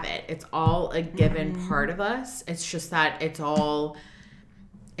have it. It's all a given part of us. It's just that it's all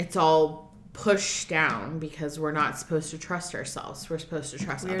pushed down because we're not supposed to trust ourselves. We're supposed to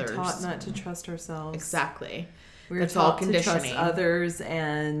trust others. We're taught not to trust ourselves. Exactly. We're taught to trust others,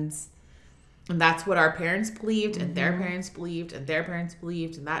 and that's what our parents believed, and their parents believed, and their parents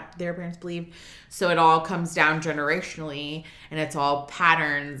believed, and that their parents believed. So it all comes down generationally, and it's all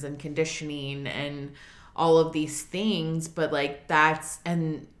patterns and conditioning and all of these things. But like that's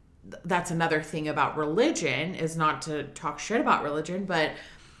another thing about religion, is not to talk shit about religion, but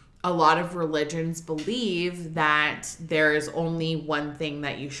a lot of religions believe that there is only one thing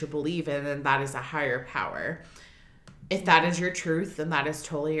that you should believe in, and that is a higher power. If that is your truth, then that is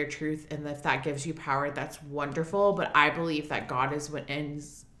totally your truth. And if that gives you power, that's wonderful. But I believe that God is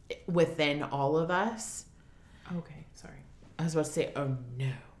within all of us. Okay, sorry. I was about to say, oh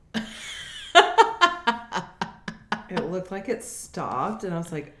no. It looked like it stopped, and I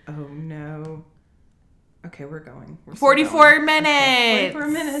was like, oh no. Okay, we're going. 44 minutes. Okay,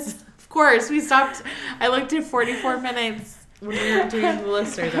 44 minutes. Of course, we stopped. I looked at 44 minutes. When we were doing the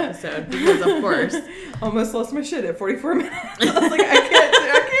listeners episode, because of course. Almost lost my shit at 44 minutes. I was like, I can't do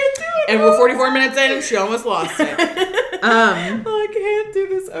it. And we're 44 minutes in and she almost lost it. I can't do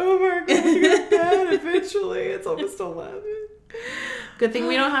this over. I'm going to get bed eventually. It's almost 11. Good thing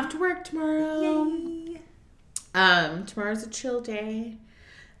we don't have to work tomorrow. Yay. Tomorrow's a chill day.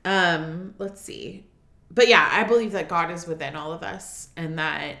 Let's see. But yeah, I believe that God is within all of us and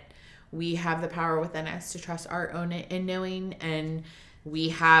that we have the power within us to trust our own in knowing, and we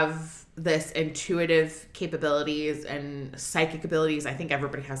have this intuitive capabilities and psychic abilities. I think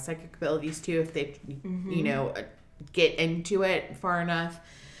everybody has psychic abilities too if they, you know, get into it far enough.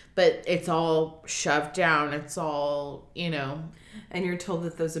 But it's all shoved down. It's all, you know. And you're told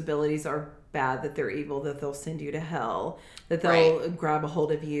that those abilities are bad, that they're evil, that they'll send you to hell, that they'll grab a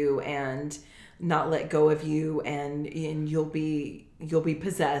hold of you and not let go of you, and you'll be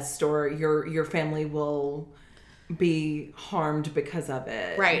possessed, or your family will be harmed because of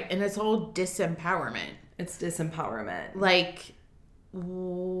it. Right. And it's all disempowerment. It's disempowerment. Like,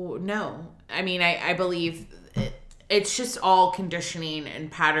 no. I mean, I believe it's just all conditioning and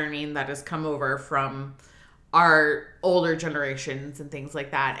patterning that has come over from our older generations and things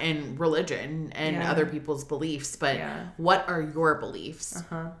like that, and religion and other people's beliefs. But what are your beliefs?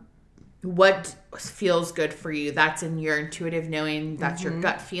 What feels good for you? That's in your intuitive knowing. That's your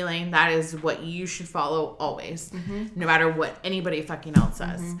gut feeling. That is what you should follow always, no matter what anybody fucking else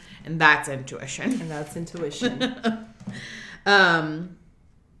says. And that's intuition. I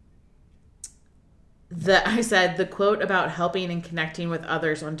said the quote about helping and connecting with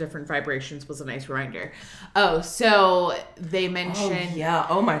others on different vibrations was a nice reminder. Oh, so they mentioned... Oh, yeah.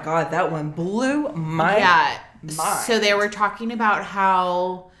 Oh, my God. That one blew my mind. So they were talking about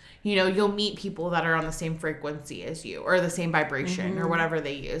how, you know, you'll meet people that are on the same frequency as you, or the same vibration, or whatever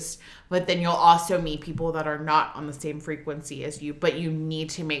they used. But then you'll also meet people that are not on the same frequency as you. But you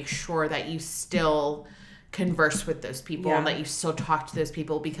need to make sure that you still converse with those people and that you still talk to those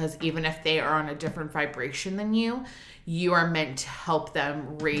people, because even if they are on a different vibration than you, you are meant to help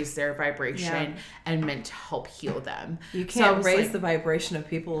them raise their vibration and meant to help heal them. You can't raise the vibration of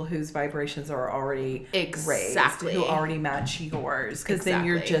people whose vibrations are already raised, who already match yours, because then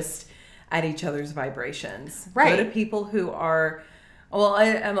you're just at each other's vibrations. Right. Go to people who are, well,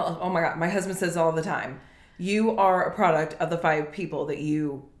 oh my God, my husband says all the time, you are a product of the 5 people that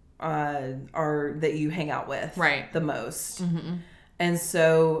you that you hang out with the most. And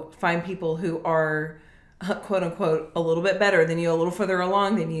so find people who are quote unquote a little bit better than you, a little further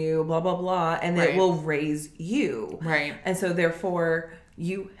along than you, blah blah blah, and it will raise you. And so therefore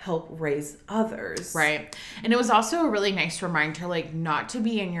you help raise others. And it was also a really nice reminder, like, not to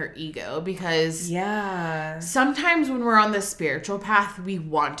be in your ego, because sometimes when we're on the spiritual path, we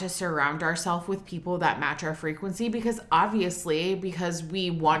want to surround ourselves with people that match our frequency, because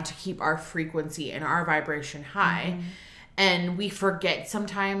we want to keep our frequency and our vibration high. And we forget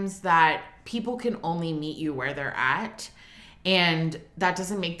sometimes that people can only meet you where they're at. And that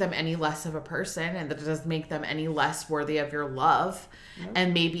doesn't make them any less of a person, and that doesn't make them any less worthy of your love.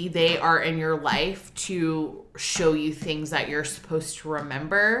 And maybe they are in your life to show you things that you're supposed to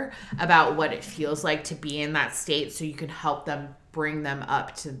remember about what it feels like to be in that state, so you can help them bring them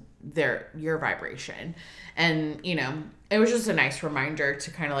up to your vibration. And, you know, it was just a nice reminder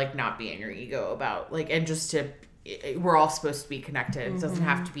to kind of like not be in your ego about, like, and just to, we're all supposed to be connected. It doesn't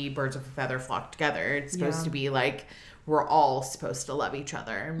have to be birds of a feather flock together. It's supposed to be like, we're all supposed to love each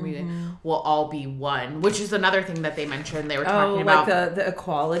other, and we will all be one, which is another thing that they mentioned. They were talking about the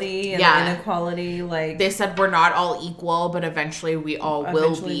equality and the inequality. Like, they said we're not all equal, but eventually we all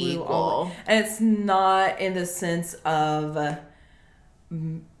will be equal. And it's not in the sense of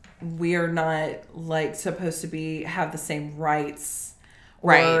we are not like supposed to have the same rights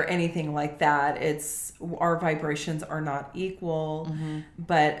or anything like that. It's our vibrations are not equal,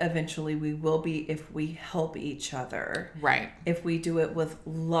 but eventually we will be if we help each other. If we do it with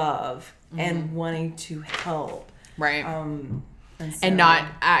love and wanting to help. And not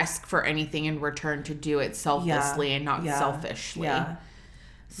ask for anything in return, to do it selflessly and not selfishly. That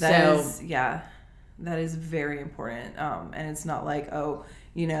is very important. And it's not like, oh,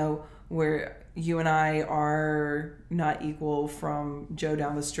 you know, where you and I are not equal from Joe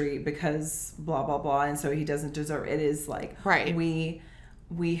down the street because blah blah blah, and so he doesn't deserve it. It is like we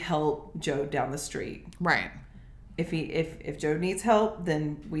help Joe down the street. If Joe needs help,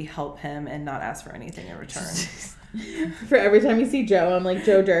 then we help him and not ask for anything in return. For every time you see Joe, I'm like,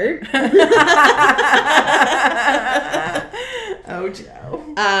 Joe Dirt. Oh,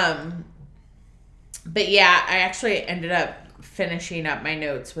 Joe. But yeah, I actually ended up finishing up my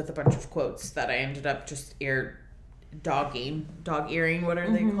notes with a bunch of quotes that I ended up just dog earing. What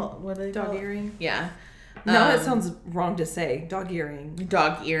are they called? What are they called? Dog earing? Yeah. No, that sounds wrong to say. Dog earing.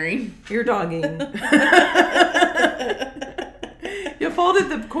 Dog earing. You're dogging. You folded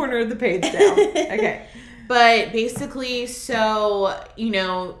the corner of the page down. Okay. But basically, so, you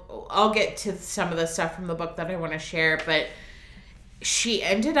know, I'll get to some of the stuff from the book that I want to share, but she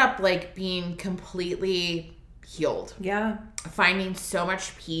ended up like being completely healed. Yeah. Finding so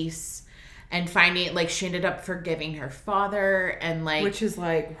much peace and finding like she ended up forgiving her father and like, which is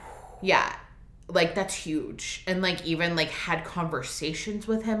like, yeah, like that's huge. And like even like had conversations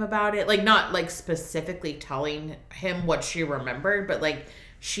with him about it, like not like specifically telling him what she remembered, but like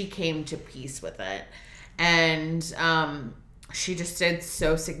she came to peace with it. And she just did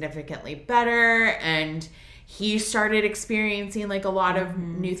so significantly better, and he started experiencing like a lot of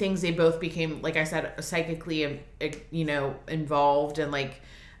new things. They both became, like I said, psychically, you know, involved and like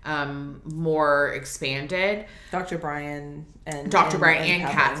more expanded. Dr. Brian and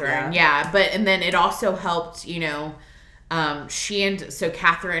Catherine. Yeah. But, and then it also helped, you know,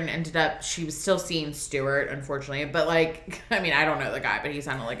 Catherine ended up, she was still seeing Stuart, unfortunately, but like, I mean, I don't know the guy, but he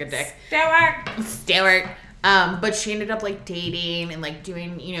sounded like a dick. Stuart. But she ended up like dating and like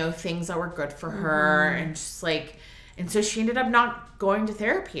doing, you know, things that were good for her, and just like, and so she ended up not going to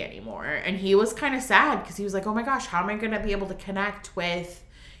therapy anymore. And he was kind of sad because he was like, oh my gosh, how am I going to be able to connect with,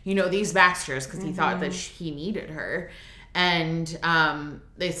 you know, these masters? Because he thought that he needed her. And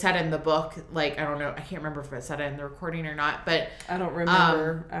they said in the book, like, I don't know, I can't remember if it said it in the recording or not, but I don't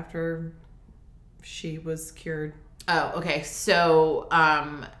remember after she was cured. Oh, okay. So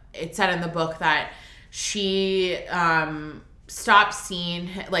it said in the book that she stopped seeing,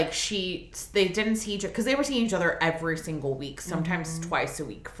 like they didn't see each other because they were seeing each other every single week, sometimes twice a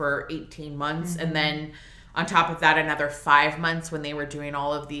week for 18 months. And then on top of that, another 5 months when they were doing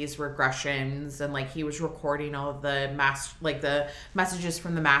all of these regressions, and like he was recording all of the the messages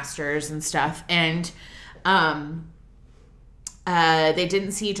from the masters and stuff. And they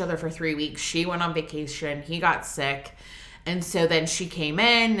didn't see each other for 3 weeks. She went on vacation. He got sick. And so then she came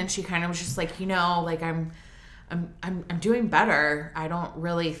in and she kind of was just like, you know, like I'm doing better. I don't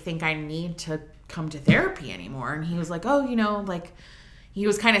really think I need to come to therapy anymore. And he was like, oh, you know, like he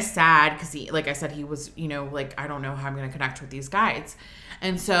was kind of sad because he, like I said, he was, you know, like, I don't know how I'm going to connect with these guides.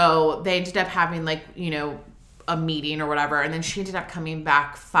 And so they ended up having like, you know, a meeting or whatever. And then she ended up coming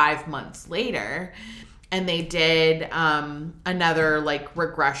back 5 months later. And they did another like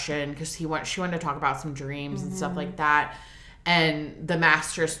regression because she wanted to talk about some dreams and stuff like that. And the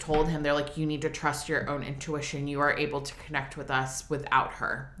masters told him, they're like, you need to trust your own intuition. You are able to connect with us without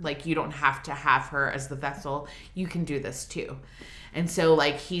her. Like, you don't have to have her as the vessel. You can do this too. And so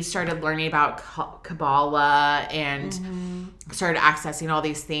like he started learning about Kabbalah and started accessing all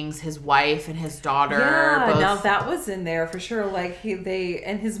these things. His wife and his daughter. Yeah, both, now that was in there for sure. Like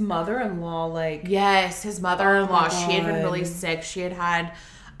and his mother-in-law, like, yes, his mother-in-law. Oh she had been really sick. She had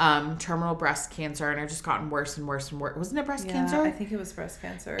terminal breast cancer, and it had just gotten worse and worse and worse. Wasn't it breast cancer? I think it was breast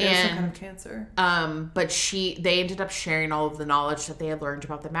cancer. It was some kind of cancer. But they ended up sharing all of the knowledge that they had learned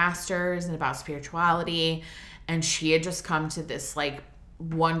about the masters and about spirituality. And she had just come to this like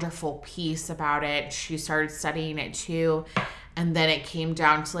wonderful peace about it. She started studying it too. And then it came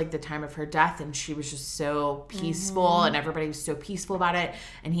down to like the time of her death, and she was just so peaceful, and everybody was so peaceful about it.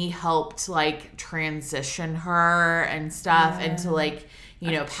 And he helped like transition her and stuff into like,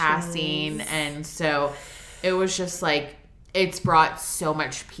 you know, passing. And so it was just like, it's brought so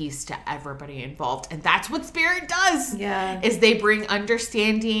much peace to everybody involved. And that's what spirit does. Yeah. Is they bring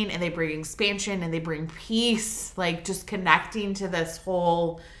understanding, and they bring expansion, and they bring peace, like just connecting to this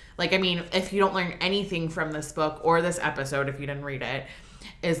whole, like, I mean, if you don't learn anything from this book or this episode, if you didn't read it,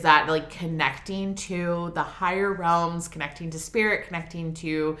 is that like connecting to the higher realms, connecting to spirit, connecting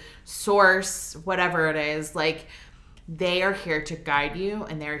to source, whatever it is, like they are here to guide you,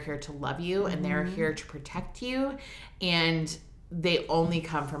 and they're here to love you, and they're here to protect you. And they only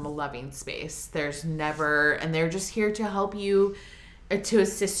come from a loving space. There's never, and they're just here to help you, to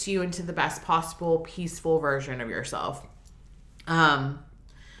assist you into the best possible peaceful version of yourself.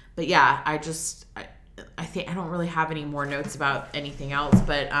 But yeah, I think I don't really have any more notes about anything else,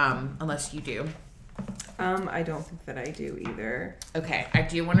 but unless you do. I don't think that I do either. Okay, I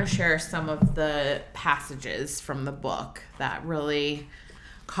do want to share some of the passages from the book that really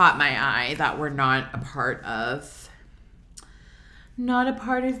caught my eye that were not a part of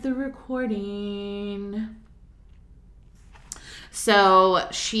the recording. So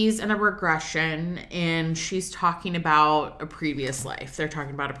she's in a regression, and she's talking about a previous life. They're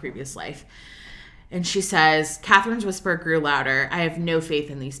talking about a previous life. And she says, Catherine's whisper grew louder. I have no faith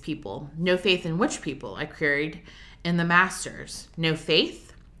in these people. No faith in which people? I queried. In the masters. No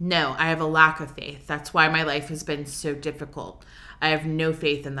faith? No, I have a lack of faith. That's why my life has been so difficult. I have no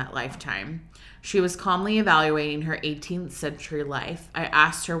faith in that lifetime. She was calmly evaluating her 18th century life. I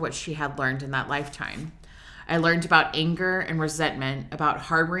asked her what she had learned in that lifetime. I learned about anger and resentment, about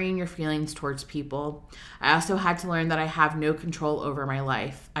harboring your feelings towards people. I also had to learn that I have no control over my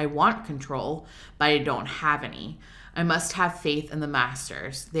life. I want control, but I don't have any. I must have faith in the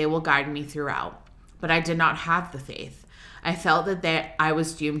masters. They will guide me throughout. But I did not have the faith. I felt that I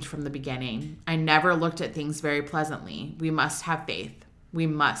was doomed from the beginning. I never looked at things very pleasantly. We must have faith. We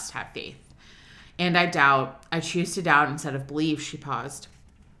must have faith. And I doubt. I choose to doubt instead of believe, she paused.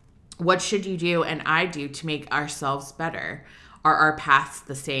 What should you do and I do to make ourselves better? Are our paths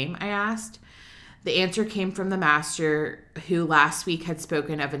the same? I asked. The answer came from the master who last week had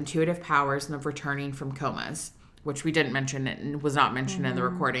spoken of intuitive powers and of returning from comas, which we didn't mention and was not mentioned in the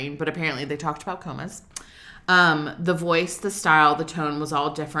recording, but apparently they talked about comas. The voice, the style, the tone was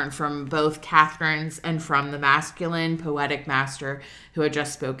all different from both Catherine's and from the masculine poetic master who had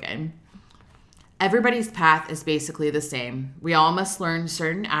just spoken. Everybody's path is basically the same. We all must learn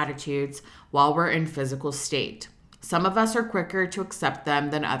certain attitudes while we're in physical state. Some of us are quicker to accept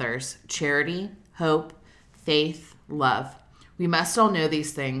them than others. Charity, hope, faith, love. We must all know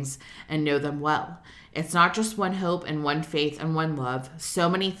these things and know them well. It's not just one hope and one faith and one love. So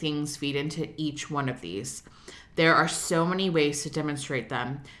many things feed into each one of these. There are so many ways to demonstrate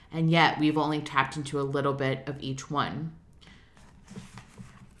them, and yet we've only tapped into a little bit of each one.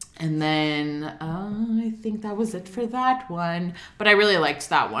 And then I think that was it for that one. But I really liked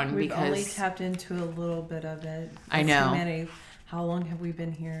that one We've because... only tapped into a little bit of it. I know. Humanity. How long have we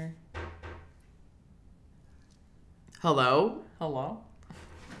been here? Hello? Hello?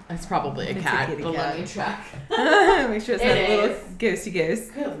 That's probably a cat. It's a kitty But cat. let me check. Make sure it's It not a little is. ghosty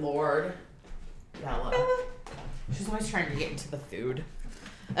ghost. Good Lord. Bella. She's always trying to get into the food.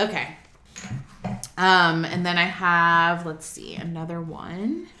 Okay. And then I have, let's see, another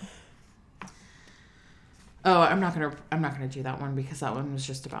one. Oh, I'm not gonna do that one because that one was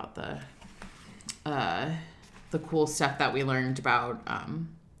just about the cool stuff that we learned about.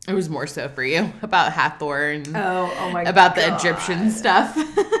 It was more so for you about Hathor and Oh my god. about the Egyptian stuff.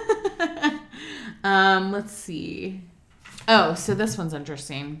 Let's see. Oh, so this one's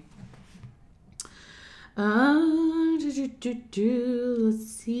interesting. Let's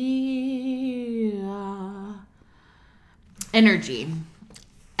see. Energy.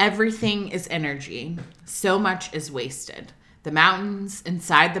 Everything is energy. So much is wasted. The mountains,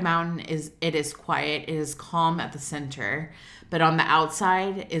 inside the mountain, it is quiet. It is calm at the center. But on the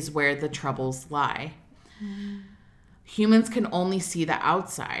outside is where the troubles lie. Humans can only see the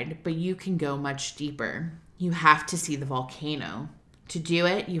outside, but you can go much deeper. You have to see the volcano. To do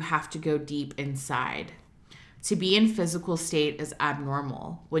it, you have to go deep inside. To be in physical state is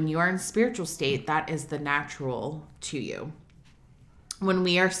abnormal. When you are in spiritual state, that is the natural to you. When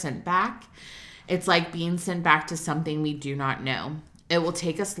we are sent back, it's like being sent back to something we do not know. It will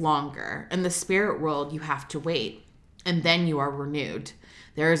take us longer. In the spirit world, you have to wait, and then you are renewed.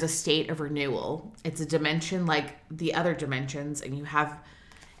 There is a state of renewal. It's a dimension like the other dimensions, and you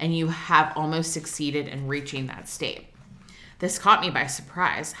have almost succeeded in reaching that state. This caught me by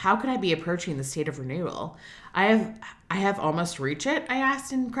surprise. How could I be approaching the state of renewal? I have almost reached it, I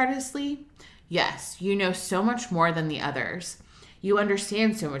asked incredulously. Yes, you know so much more than the others. You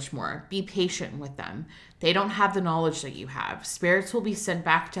understand so much more. Be patient with them. They don't have the knowledge that you have. Spirits will be sent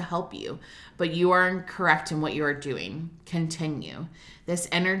back to help you, but you are incorrect in what you are doing. Continue. This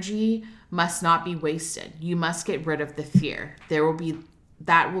energy must not be wasted. You must get rid of the fear.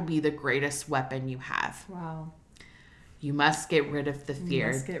 That will be the greatest weapon you have. Wow. You must get rid of the fear.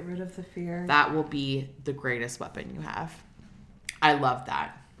 You must get rid of the fear. That will be the greatest weapon you have. I love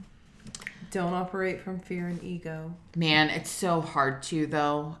that. Don't operate from fear and ego. Man, it's so hard to,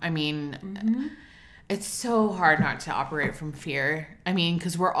 though. I mean, it's so hard not to operate from fear. I mean,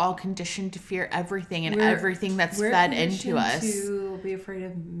 because we're all conditioned to fear everything and everything that's fed into us. To be afraid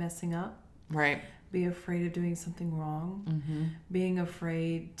of messing up. Right. Be afraid of doing something wrong. Being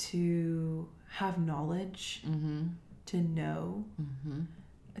afraid to have knowledge. To know.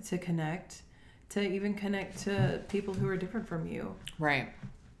 To connect. To even connect to people who are different from you. Right.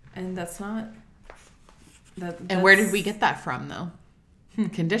 And that's not... And where did we get that from, though?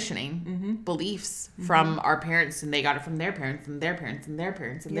 Conditioning. Beliefs from our parents, and they got it from their parents, and their parents, and their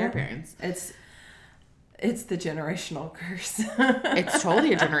parents, and their parents. It's the generational curse. It's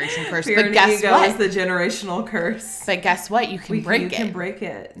totally a generational curse. Fear but and guess ego what? is the generational curse. But guess what? You can break it. You can break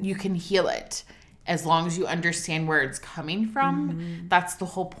it. You can heal it. As long as you understand where it's coming from, that's the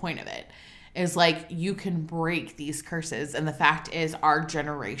whole point of it. Is like you can break these curses, and the fact is our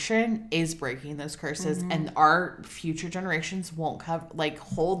generation is breaking those curses, and our future generations won't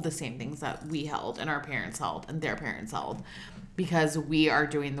hold the same things that we held and our parents held and their parents held, because we are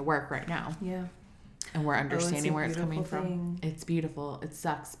doing the work right now. Yeah. and we're understanding where it's coming from. Thing. It's beautiful. It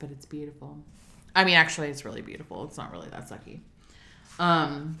sucks, but it's beautiful. I mean, actually, it's really beautiful. It's not really that sucky.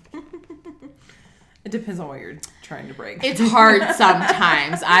 It depends on what you're trying to break. It's hard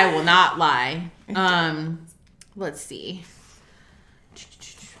sometimes. I will not lie. Let's see.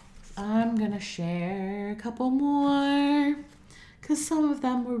 I'm going to share a couple more because some of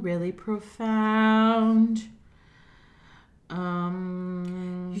them were really profound.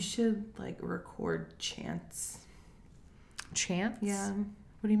 You should like record chants. Chants? Yeah.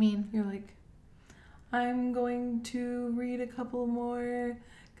 What do you mean? You're like, I'm going to read a couple more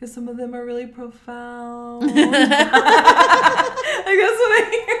because some of them are really profound. Like that's what I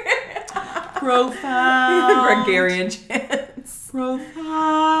hear. Profound. Gregarian chants.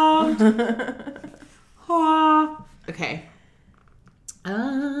 Profound. Okay.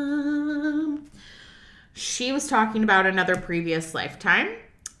 She was talking about another previous lifetime,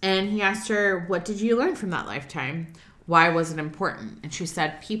 and he asked her, what did you learn from that lifetime? Why was it important? And she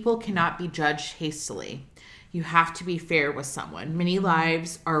said, people cannot be judged hastily. You have to be fair with someone. Many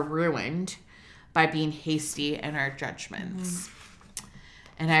lives are ruined by being hasty in our judgments.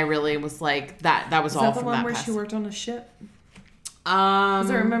 And I really was like, that was all from that. Is that the one where she worked on a ship?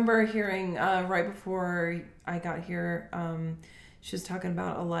 Because I remember hearing right before I got here, she was talking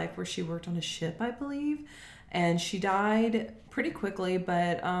about a life where she worked on a ship, I believe. And she died pretty quickly,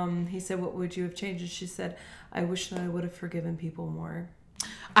 but he said, what would you have changed? And she said, I wish that I would have forgiven people more.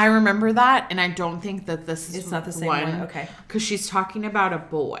 I remember that, and I don't think that this is It's not the same one. Okay. Because she's talking about a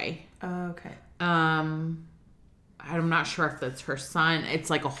boy. Okay. I'm not sure if that's her son. It's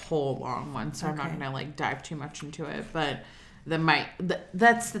like a whole long one, so I'm not gonna like dive too much into it. But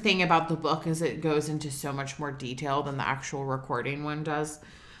that's the thing about the book is it goes into so much more detail than the actual recording one does.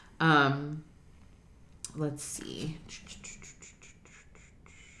 Let's see.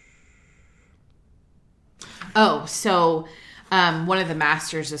 Oh, so one of the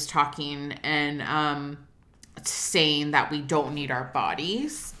masters is talking and saying that we don't need our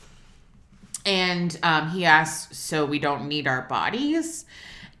bodies. And he asks, so we don't need our bodies?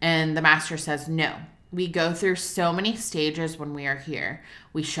 And the master says, no. We go through so many stages when we are here.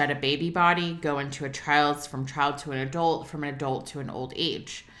 We shed a baby body, go into a child's, from child to an adult, from an adult to an old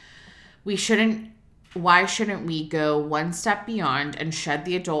age. Why shouldn't we go one step beyond and shed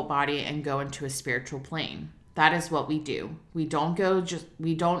the adult body and go into a spiritual plane? That is what we do. We don't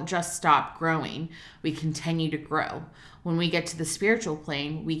just stop growing. We continue to grow. When we get to the spiritual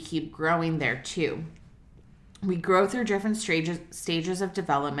plane, we keep growing there too. We grow through different stages of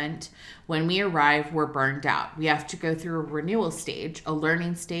development. When we arrive, we're burned out. We have to go through a renewal stage, a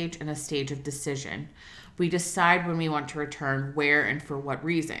learning stage, and a stage of decision. We decide when we want to return, where, and for what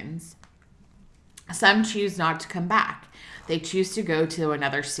reasons. Some choose not to come back. They choose to go to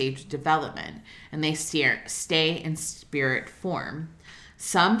another stage of development, and they stay in spirit form.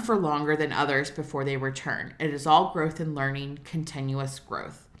 Some for longer than others before they return. It is all growth and learning, continuous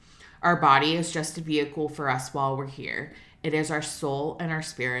growth. Our body is just a vehicle for us while we're here. It is our soul and our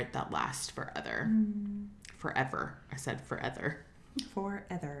spirit that last forever. Forever. I said forever.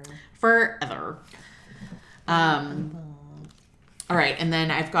 Forever. All right, and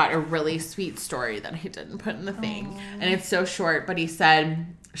then I've got a really sweet story that he didn't put in the thing. And it's so short, but he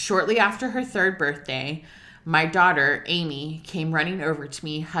said, shortly after her 3rd birthday, my daughter, Amy, came running over to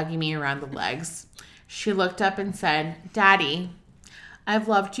me, hugging me around the legs. She looked up and said, Daddy, I've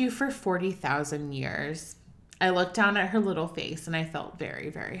loved you for 40,000 years. I looked down at her little face and I felt very,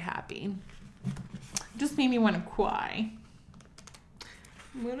 very happy. It just made me want to cry.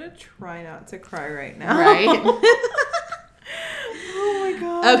 I'm going to try not to cry right now. Right? Oh my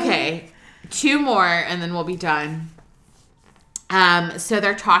God. Okay. 2 more and then we'll be done. So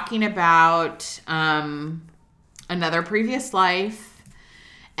they're talking about another previous life,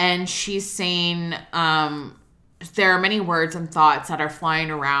 and she's saying there are many words and thoughts that are flying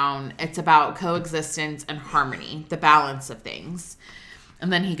around. It's about coexistence and harmony, the balance of things.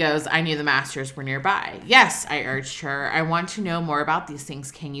 And then he goes, I knew the masters were nearby. Yes, I urged her. I want to know more about these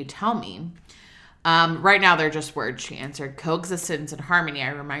things. Can you tell me? Right now, they're just words, she answered. Coexistence and harmony, I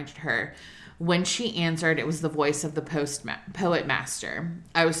reminded her. When she answered, it was the voice of the poet master.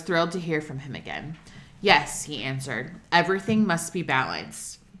 I was thrilled to hear from him again. Yes, he answered. Everything must be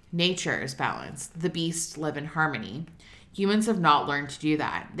balanced. Nature is balanced. The beasts live in harmony. Humans have not learned to do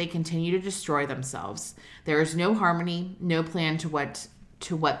that. They continue to destroy themselves. There is no harmony, no plan to what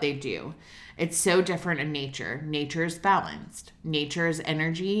they do. It's so different in nature. Nature is balanced. Nature is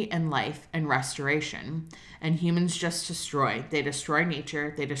energy and life and restoration. And humans just destroy. They destroy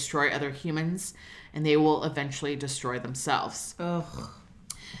nature, they destroy other humans, and they will eventually destroy themselves. Ugh.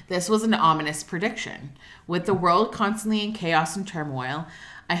 This was an ominous prediction. With the world constantly in chaos and turmoil,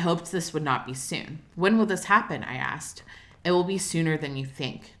 I hoped this would not be soon. When will this happen? I asked. It will be sooner than you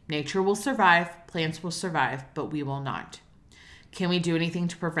think. Nature will survive, plants will survive, but we will not. Can we do anything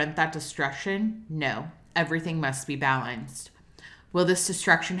to prevent that destruction? No. Everything must be balanced. Will this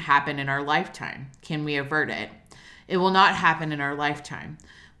destruction happen in our lifetime? Can we avert it? It will not happen in our lifetime.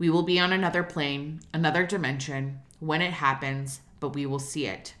 We will be on another plane, another dimension, when it happens, but we will see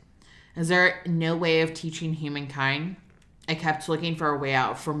it. Is there no way of teaching humankind? I kept looking for a way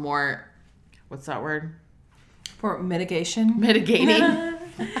out for more, what's that word? For mitigation? Mitigating.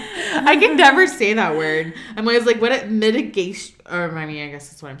 I can never say that word. I'm always like, what mitigation, or I mean, I guess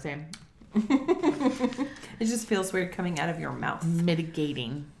that's what I'm saying. It just feels weird coming out of your mouth.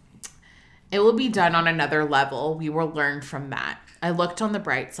 Mitigating. It will be done on another level. We will learn from that. I looked on the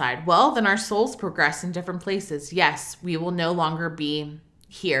bright side. Well, then our souls progress in different places. Yes, we will no longer be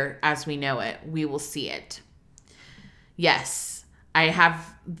here as we know it. We will see it. Yes, I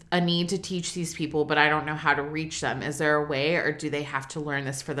have a need to teach these people, but I don't know how to reach them. Is there a way, or do they have to learn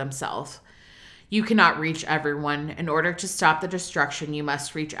this for themselves? You cannot reach everyone. In order to stop the destruction, you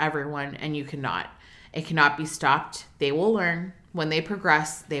must reach everyone, and you cannot. It cannot be stopped. They will learn. When they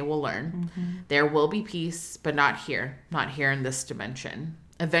progress, they will learn. Mm-hmm. There will be peace, but not here in this dimension.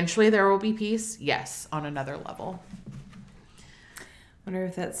 Eventually there will be peace, yes, on another level. Wonder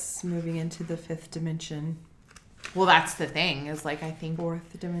if that's moving into the fifth dimension. Well, that's the thing, is like, I think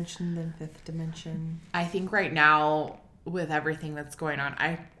fourth dimension, then fifth dimension. I think right now, with everything that's going on,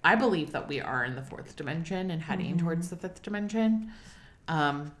 I believe that we are in the fourth dimension and heading towards the fifth dimension.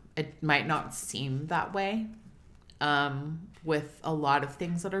 It might not seem that way with a lot of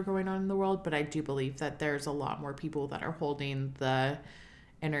things that are going on in the world, but I do believe that there's a lot more people that are holding the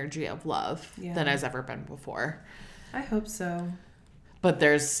energy of love than has ever been before. I hope so. But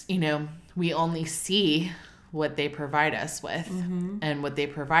there's, we only see what they provide us with. Mm-hmm. And what they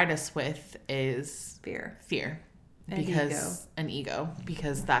provide us with is fear. And ego.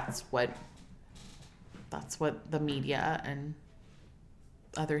 Because that's what the media and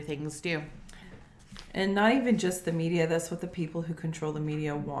other things do. And not even just the media, that's what the people who control the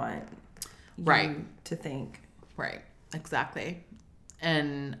media want you to think. Right. Exactly.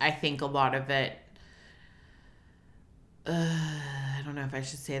 And I think a lot of it, I don't know if I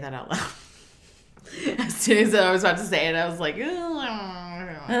should say that out loud. As soon as I was about to say it, I was like,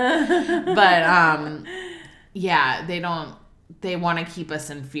 but yeah, they want to keep us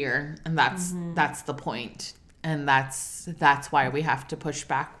in fear, and that's the point. And that's why we have to push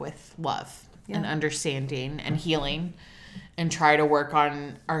back with love and understanding and healing, and try to work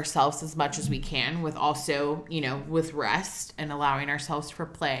on ourselves as much as we can, with also, with rest and allowing ourselves for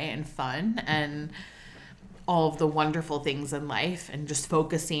play and fun and all of the wonderful things in life, and just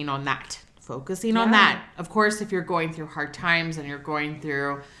focusing on that. On that. Of course, if you're going through hard times and you're going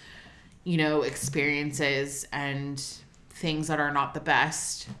through, experiences and things that are not the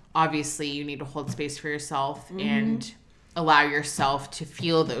best, obviously you need to hold space for yourself and allow yourself to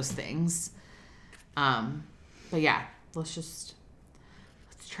feel those things. But yeah, let's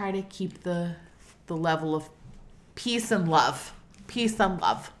try to keep the level of peace and love.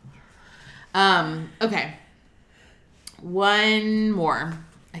 Okay. One more.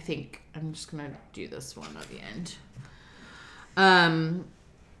 I think I'm just going to do this one at the end.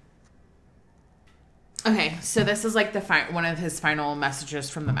 Okay, so this is like one of his final messages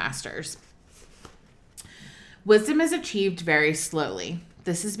from the masters. Wisdom is achieved very slowly.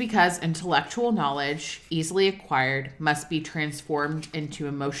 This is because intellectual knowledge, easily acquired, must be transformed into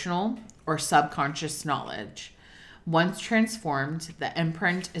emotional or subconscious knowledge. Once transformed, the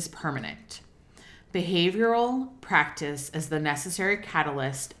imprint is permanent. Behavioral practice is the necessary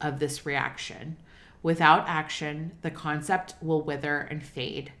catalyst of this reaction. Without action, the concept will wither and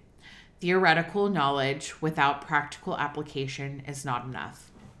fade. Theoretical knowledge without practical application is not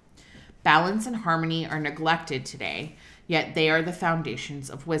enough. Balance and harmony are neglected today, yet they are the foundations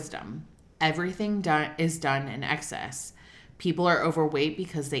of wisdom. Everything is done in excess. People are overweight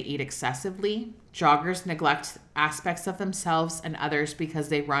because they eat excessively. Joggers neglect aspects of themselves and others because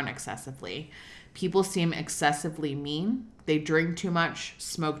they run excessively. People seem excessively mean. They drink too much,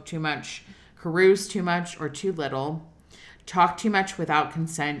 smoke too much, carouse too much or too little, talk too much without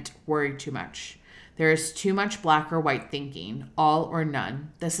consent, worry too much. There is too much black or white thinking, all or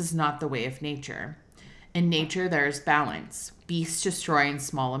none. This is not the way of nature. In nature, there is balance. Beasts destroy in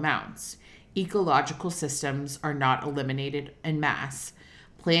small amounts. Ecological systems are not eliminated en masse.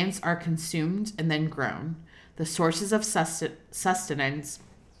 Plants are consumed and then grown. The sources of sustenance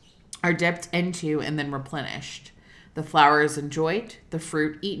are dipped into and then replenished. The flower is enjoyed, the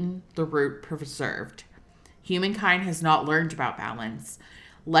fruit eaten, the root preserved. Humankind has not learned about balance,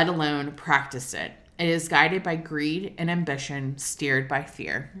 let alone practiced it. It is guided by greed and ambition, steered by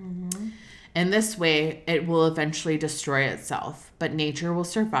fear. Mm-hmm. In this way, it will eventually destroy itself, but nature will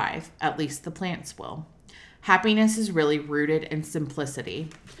survive, at least the plants will. Happiness is really rooted in simplicity.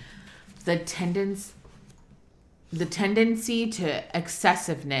 The tendency to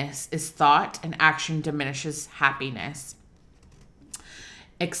excessiveness is thought, and action diminishes happiness.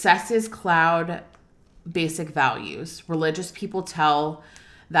 Excesses cloud basic values. Religious people tell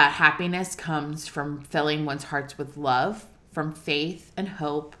that happiness comes from filling one's hearts with love, from faith and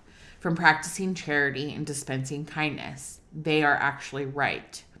hope, from practicing charity and dispensing kindness. They are actually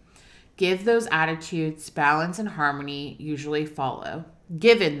right. Given those attitudes, balance and harmony usually follow.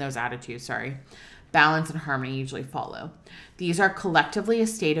 Balance and harmony usually follow. These are collectively a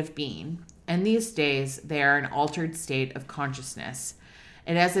state of being. In these days, they are an altered state of consciousness.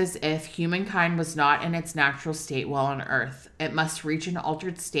 It is as if humankind was not in its natural state while on earth. It must reach an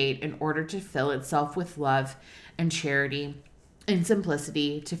altered state in order to fill itself with love and charity and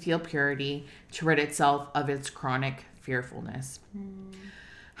simplicity, to feel purity, to rid itself of its chronic fearfulness.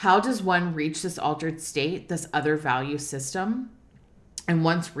 How does one reach this altered state, this other value system? And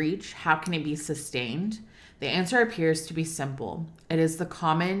once reached, how can it be sustained? The answer appears to be simple. It is the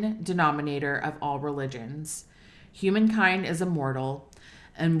common denominator of all religions. Humankind is immortal,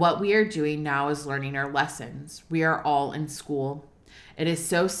 and what we are doing now is learning our lessons. We are all in school. It is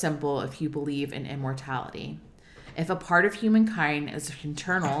so simple if you believe in immortality. If a part of humankind is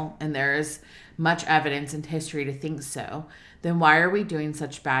eternal, and there is much evidence in history to think so, then why are we doing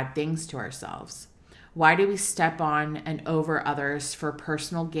such bad things to ourselves? Why do we step on and over others for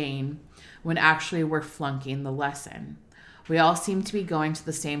personal gain when actually we're flunking the lesson? We all seem to be going to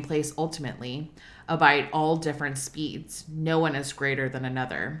the same place ultimately, albeit all different speeds. No one is greater than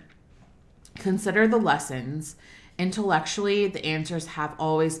another. Consider the lessons. Intellectually, the answers have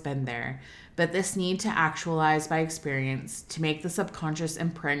always been there, but this need to actualize by experience, to make the subconscious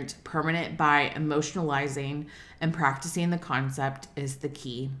imprint permanent by emotionalizing and practicing the concept, is the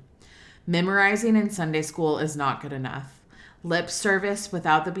key. Memorizing in Sunday school is not good enough. Lip service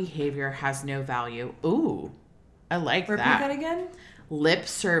without the behavior has no value. Ooh, I like that. Repeat that again? Lip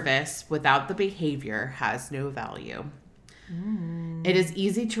service without the behavior has no value. It is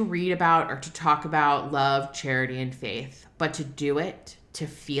easy to read about or to talk about love, charity, and faith, but to do it, to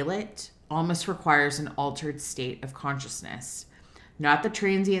feel it, almost requires an altered state of consciousness. Not the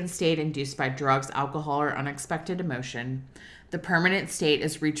transient state induced by drugs, alcohol, or unexpected emotion. The permanent state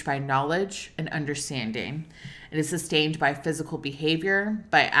is reached by knowledge and understanding. It is sustained by physical behavior,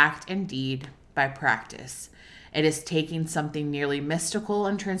 by act and deed, by practice. It is taking something nearly mystical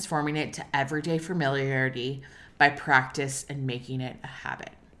and transforming it to everyday familiarity by practice and making it a habit.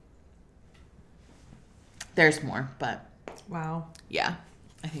 There's more, but wow. Yeah,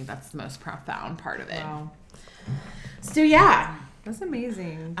 I think that's the most profound part of it. Wow. So yeah. That's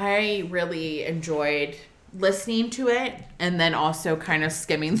amazing. I really enjoyed listening to it and then also kind of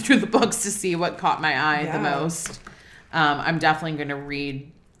skimming through the books to see what caught my eye the most. I'm definitely going to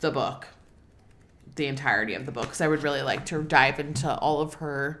read the book, the entirety of the book, because I would really like to dive into all of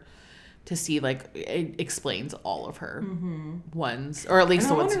her, to see, like, it explains all of her ones, or at least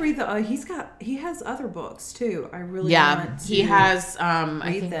and the I ones. want to read he has other books too. I really want to he has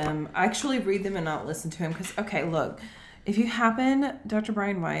read them. Actually read them and not listen to him, because okay, look, if you happen, Dr.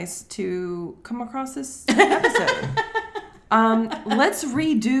 Brian Weiss, to come across this episode, let's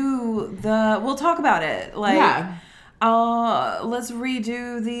redo we'll talk about it. Let's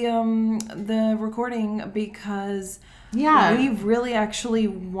redo the recording, because we really actually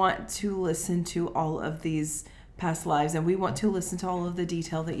want to listen to all of these past lives, and we want to listen to all of the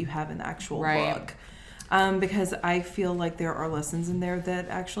detail that you have in the actual book. Because I feel like there are lessons in there that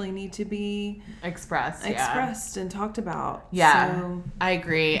actually need to be expressed and talked about. Yeah, so. I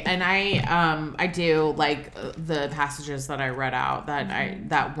agree, and I do like the passages that I read out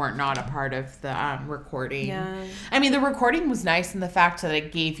that weren't not a part of the recording. Yeah, I mean, the recording was nice in the fact that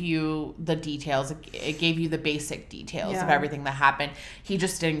it gave you the details. It gave you the basic details of everything that happened. He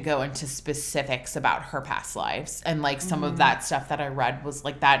just didn't go into specifics about her past lives, and like some of that stuff that I read was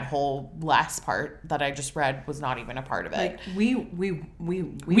like that whole last part that I just read was not even a part of it. Like we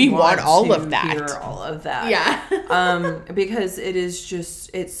want all of that. Hear all of that. Yeah. Because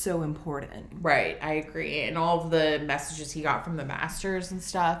it's so important. Right. I agree. And all of the messages he got from the masters and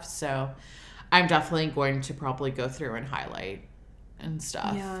stuff. So I'm definitely going to probably go through and highlight and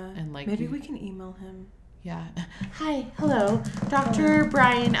stuff. Yeah. And like maybe we can email him. Yeah. Hi. Hello. Dr.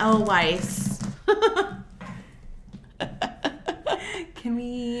 Brian L. Weiss. Can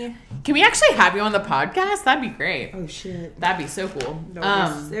we actually have you on the podcast? That'd be great. Oh shit. That'd be so cool. That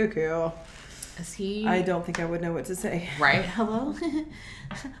would be so cool. Is he? I don't think I would know what to say. Right? Hello?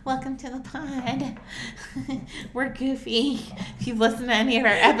 Welcome to the pod. We're goofy. If you've listened to any of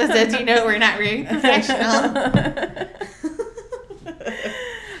our episodes, you know we're not very professional.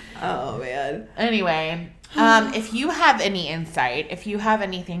 Oh, man. Anyway, if you have any insight, if you have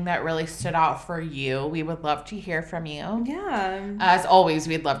anything that really stood out for you, we would love to hear from you. Yeah. As always,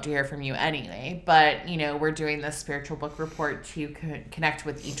 we'd love to hear from you anyway. But, we're doing this spiritual book report to connect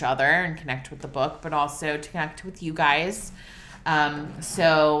with each other and connect with the book, but also to connect with you guys.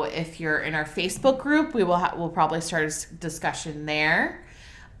 So if you're in our Facebook group, we'll probably start a discussion there.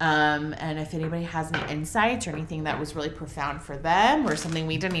 And if anybody has any insights or anything that was really profound for them or something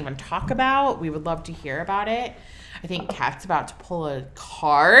we didn't even talk about, we would love to hear about it. I think Kat's about to pull a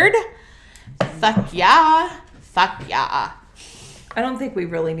card. Fuck yeah. Fuck yeah. I don't think we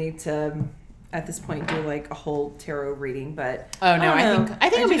really need to, at this point, do like a whole tarot reading, but... Oh, no, I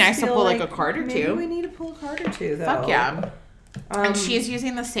think it'd be nice to pull like a card or maybe two. We need to pull a card or two, though. Fuck yeah. And she is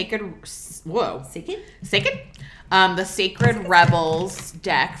using the Sacred Rebels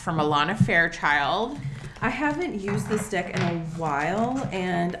deck from Alana Fairchild. I haven't used this deck in a while,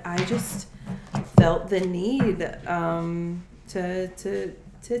 and I just felt the need to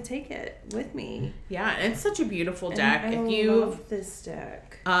take it with me. Yeah, it's such a beautiful deck. And I love this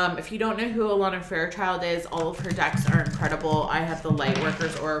deck. If you don't know who Alana Fairchild is, all of her decks are incredible. I have the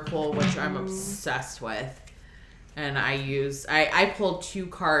Lightworkers Oracle, which I'm obsessed with. And I pull 2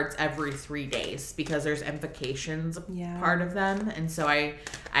 cards every 3 days because there's invocations part of them. And so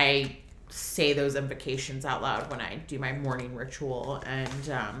I say those invocations out loud when I do my morning ritual and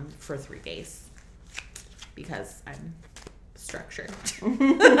for 3 days because I'm structured.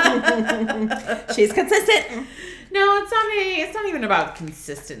 She's consistent. No, it's not even about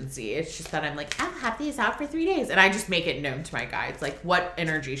consistency. It's just that I'm like, I'll have these out for 3 days. And I just make it known to my guides. Like, what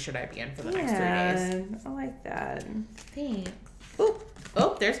energy should I be in for the next 3 days? I like that. Thanks.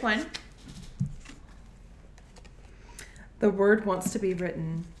 Oh, there's one. The word wants to be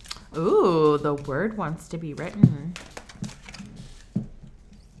written. Ooh, the word wants to be written.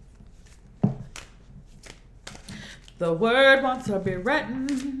 The word wants to be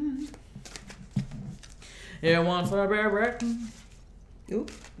written. It wants to be written. Ooh,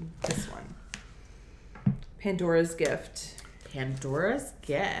 this one. Pandora's Gift. Pandora's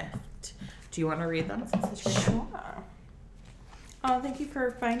Gift. Do you want to read them? Sure. Oh, thank you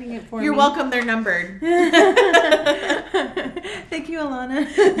for finding it for me. You're welcome. They're numbered. Thank you, Alana.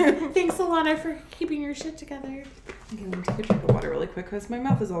 Thanks, Alana, for keeping your shit together. I'm going to take a drink of water really quick because my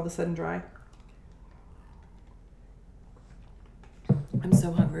mouth is all of a sudden dry. I'm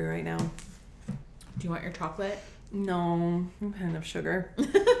so hungry right now. Do you want your chocolate? No, I've had enough sugar.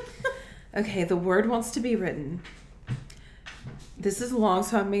 Okay, the word wants to be written. This is long,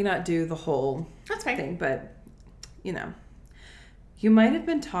 so I may not do the whole thing, but, You might have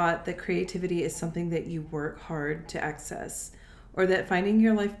been taught that creativity is something that you work hard to access, or that finding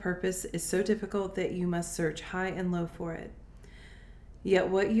your life purpose is so difficult that you must search high and low for it. Yet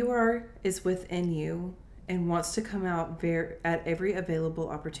what you are is within you and wants to come out at every available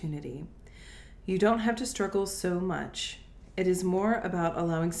opportunity. You don't have to struggle so much. It is more about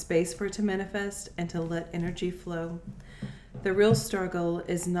allowing space for it to manifest and to let energy flow. The real struggle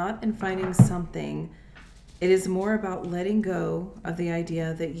is not in finding something. It is more about letting go of the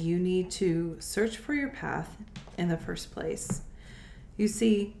idea that you need to search for your path in the first place. You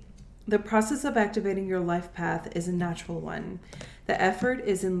see, the process of activating your life path is a natural one. The effort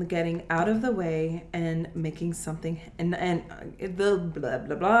is in getting out of the way and making something, and the blah,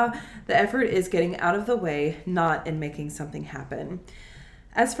 blah, blah. The effort is getting out of the way, not in making something happen.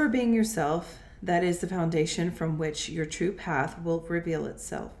 As for being yourself, that is the foundation from which your true path will reveal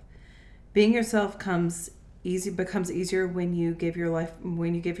itself. Being yourself becomes easier when you give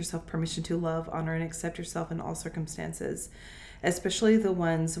yourself permission to love, honor, and accept yourself in all circumstances, especially the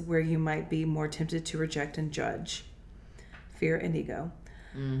ones where you might be more tempted to reject and judge. Fear and ego.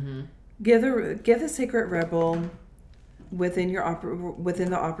 Mm-hmm. Give the sacred rebel within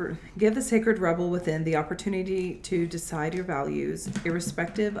the opportunity to decide your values,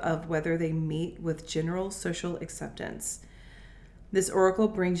 irrespective of whether they meet with general social acceptance. This oracle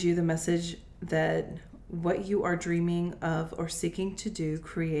brings you the message that what you are dreaming of or seeking to do,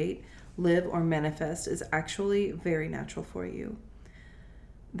 create, live, or manifest is actually very natural for you.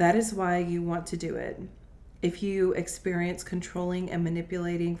 That is why you want to do it. If you experience controlling and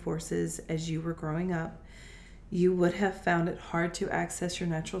manipulating forces as you were growing up, you would have found it hard to access your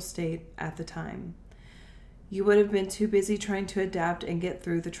natural state at the time. You would have been too busy trying to adapt and get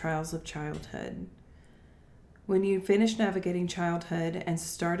through the trials of childhood. When you finished navigating childhood and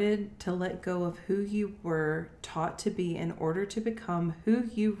started to let go of who you were taught to be in order to become who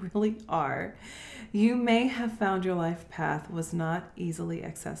you really are, you may have found your life path was not easily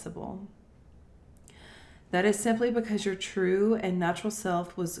accessible. That is simply because your true and natural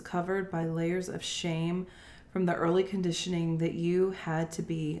self was covered by layers of shame from the early conditioning that you had to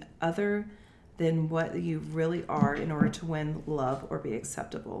be other than what you really are in order to win love or be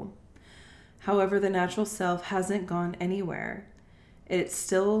acceptable. However, the natural self hasn't gone anywhere. It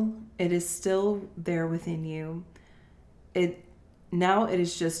is still there within you. Now it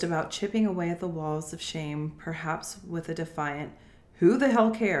is just about chipping away at the walls of shame, perhaps with a defiant, "Who the hell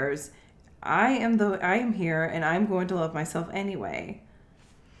cares? I am here and I'm going to love myself anyway."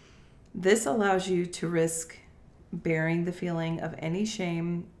 This allows you to risk bearing the feeling of any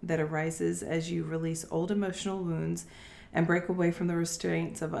shame that arises as you release old emotional wounds and break away from the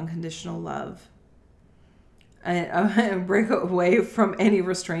restraints of unconditional love. And break away from any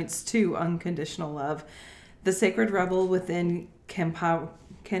restraints to unconditional love. The sacred rebel within can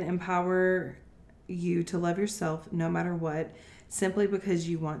empower you to love yourself no matter what, simply because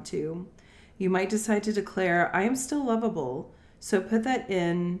you want to. You might decide to declare, "I am still lovable," so put that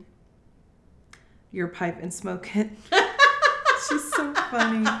in your pipe and smoke it. She's so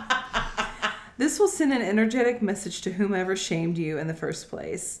funny. This will send an energetic message to whomever shamed you in the first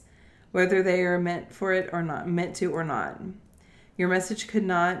place, whether they are meant to or not. Your message could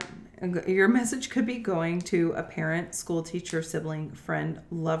be going to a parent, school teacher, sibling, friend,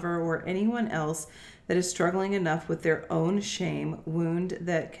 lover, or anyone else that is struggling enough with their own shame wound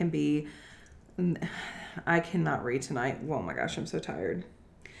that can be... I cannot read tonight. Oh my gosh, I'm so tired.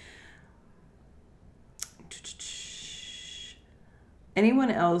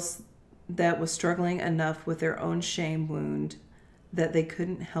 Anyone else that was struggling enough with their own shame wound that they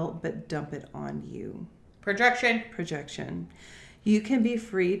couldn't help but dump it on you. Projection. You can be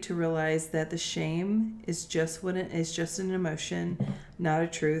free to realize that the shame is just an emotion, not a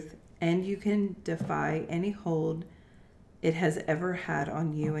truth, and you can defy any hold it has ever had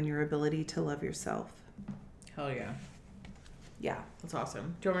on you and your ability to love yourself. Hell yeah. Yeah. That's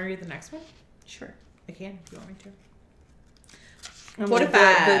awesome. Do you want me to read the next one? Sure. I can, if you want me to. What if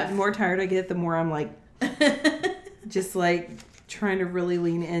the more tired I get, the more I'm like, just like trying to really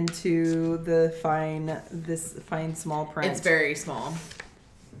lean into this fine small print. It's very small.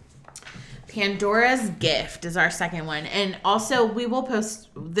 Pandora's Gift is our second one. And also we will post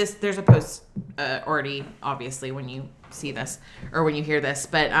this. There's a post already, obviously, when you see this or when you hear this,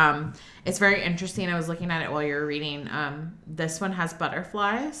 but it's very interesting. I was looking at it while you were reading. This one has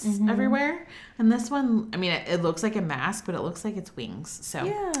butterflies everywhere, and this one, I mean, it looks like a mask, but it looks like it's wings. So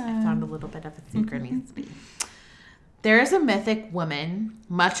yeah. I found a little bit of a synchronicity. There is a mythic woman,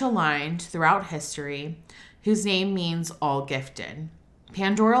 much aligned throughout history, whose name means all gifted.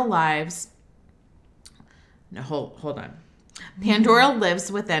 Pandora lives. No, hold on. Pandora lives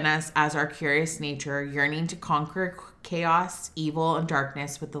within us as our curious nature, yearning to conquer chaos, evil, and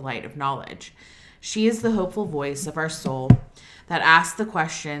darkness with the light of knowledge. She is the hopeful voice of our soul that asks the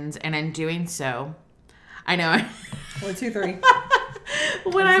questions, and in doing so, I know. 1, 2, 3.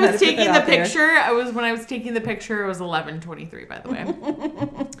 When I was taking the picture, it was 11:23, by the way.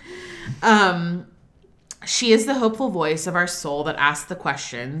 She is the hopeful voice of our soul that asks the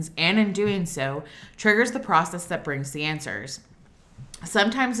questions, and in doing so, triggers the process that brings the answers.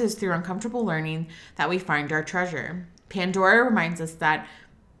 Sometimes it's through uncomfortable learning that we find our treasure. Pandora reminds us that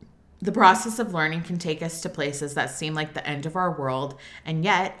the process of learning can take us to places that seem like the end of our world, and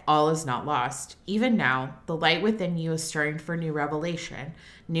yet all is not lost. Even now, the light within you is stirring for new revelation,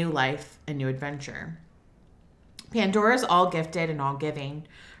 new life, and new adventure. Pandora is all gifted and all giving.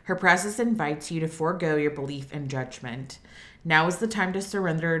 Her presence invites you to forego your belief and judgment. Now is the time to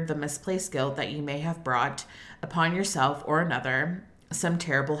surrender the misplaced guilt that you may have brought upon yourself or another, some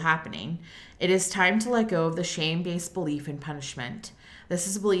terrible happening. It is time to let go of the shame-based belief in punishment. This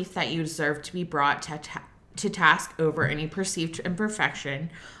is a belief that you deserve to be brought to task over any perceived imperfection,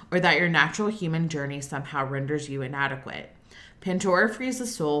 or that your natural human journey somehow renders you inadequate. Pandora frees the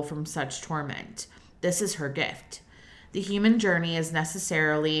soul from such torment. This is her gift. The human journey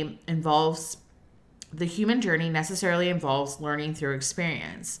necessarily involves learning through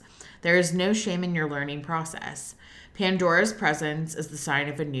experience. There is no shame in your learning process. Pandora's presence is the sign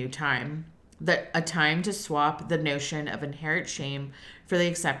of a new time, a time to swap the notion of inherent shame for the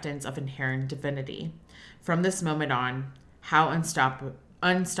acceptance of inherent divinity. From this moment on, how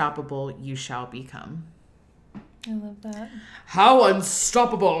unstoppable you shall become. I love that. How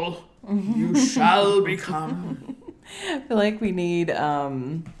unstoppable you shall become. I feel like we need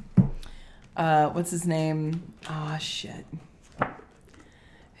what's his name? Oh shit.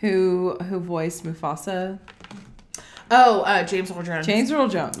 Who voiced Mufasa? Oh, James Earl Jones. James Earl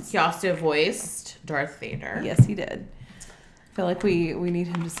Jones. He also voiced Darth Vader. Yes, he did. I feel like we need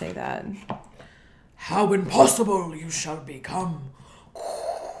him to say that. How impossible you shall become.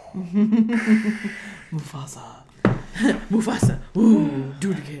 Mufasa. Mufasa. Ooh,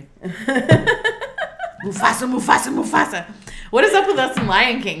 do it again. Mufasa. What is up with us in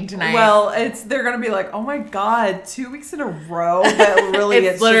Lion King tonight? Well, they're gonna be like, oh my god, 2 weeks in a row, but really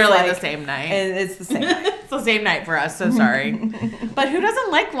it's literally just like, the same night. And it's the same night. It's the same night for us, so sorry. But who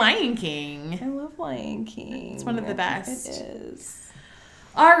doesn't like Lion King? I love Lion King. It's one of the best. It is.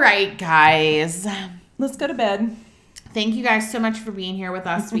 All right, guys. Let's go to bed. Thank you guys so much for being here with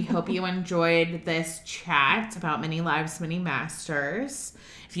us. We hope you enjoyed this chat about Many Lives, Many Masters.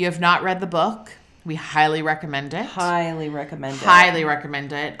 If you have not read the book, we highly recommend it. Highly recommend it. Highly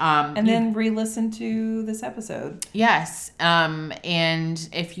recommend it. And then re-listen to this episode. Yes. And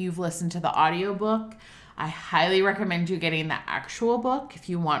if you've listened to the audiobook, I highly recommend you getting the actual book if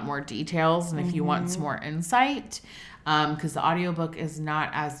you want more details and if you want some more insight. Because the audiobook is not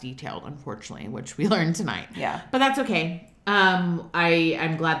as detailed, unfortunately, which we learned tonight. Yeah. But that's okay. I'm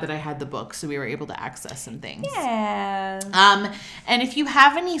glad that I had the book, so we were able to access some things. Yeah. And if you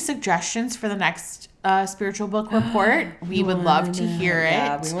have any suggestions for the next spiritual book report, we would love to hear it.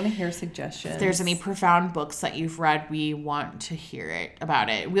 Yeah, we want to hear suggestions. If there's any profound books that you've read, we want to hear it about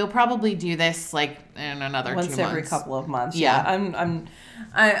it. We'll probably do this like in another 2 months. Once every couple of months. Yeah.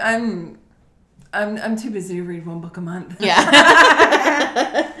 I'm too busy to read one book a month.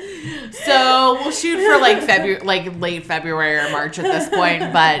 Yeah. So we'll shoot for like late February or March at this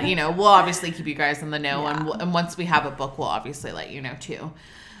point, but we'll obviously keep you guys in the know, and once we have a book, we'll obviously let you know too.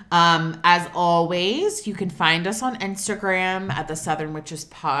 As always, you can find us on Instagram at the Southern Witches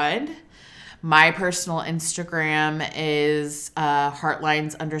Pod. My personal Instagram is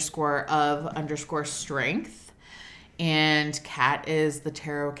heartlines_of_strength. And Kat is the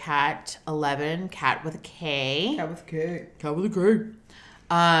Tarot Cat 11, Kat with a K. Cat with a K. Kat with a K.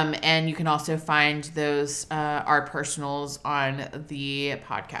 And you can also find those our personals on the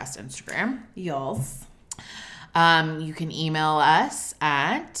podcast Instagram. Yes. You can email us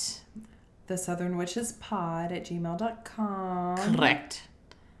at thesouthernwitchespod@gmail.com. Correct.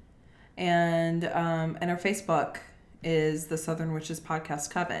 And our Facebook is the Southern Witches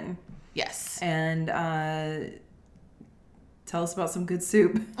Podcast Coven. Yes. And tell us about some good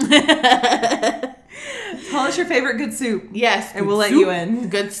soup. Tell us your favorite good soup. Yes. And we'll let you in.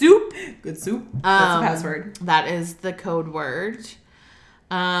 Good soup. Good soup. That's the password. That is the code word.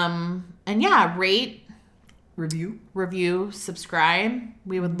 And yeah, rate, review, subscribe.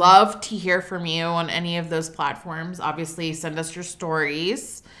 We would love to hear from you on any of those platforms. Obviously, send us your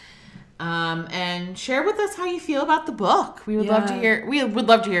stories. And share with us how you feel about the book. We would love to hear. We would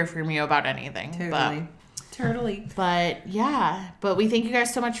love to hear from you about anything. Totally. But we thank you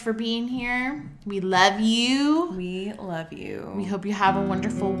guys so much for being here. We love you. We love you. We hope you have a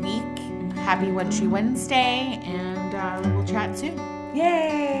wonderful week. Happy Witchy Wednesday, and we'll chat soon.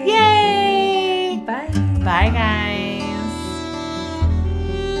 Yay! Yay! Bye. Bye, guys.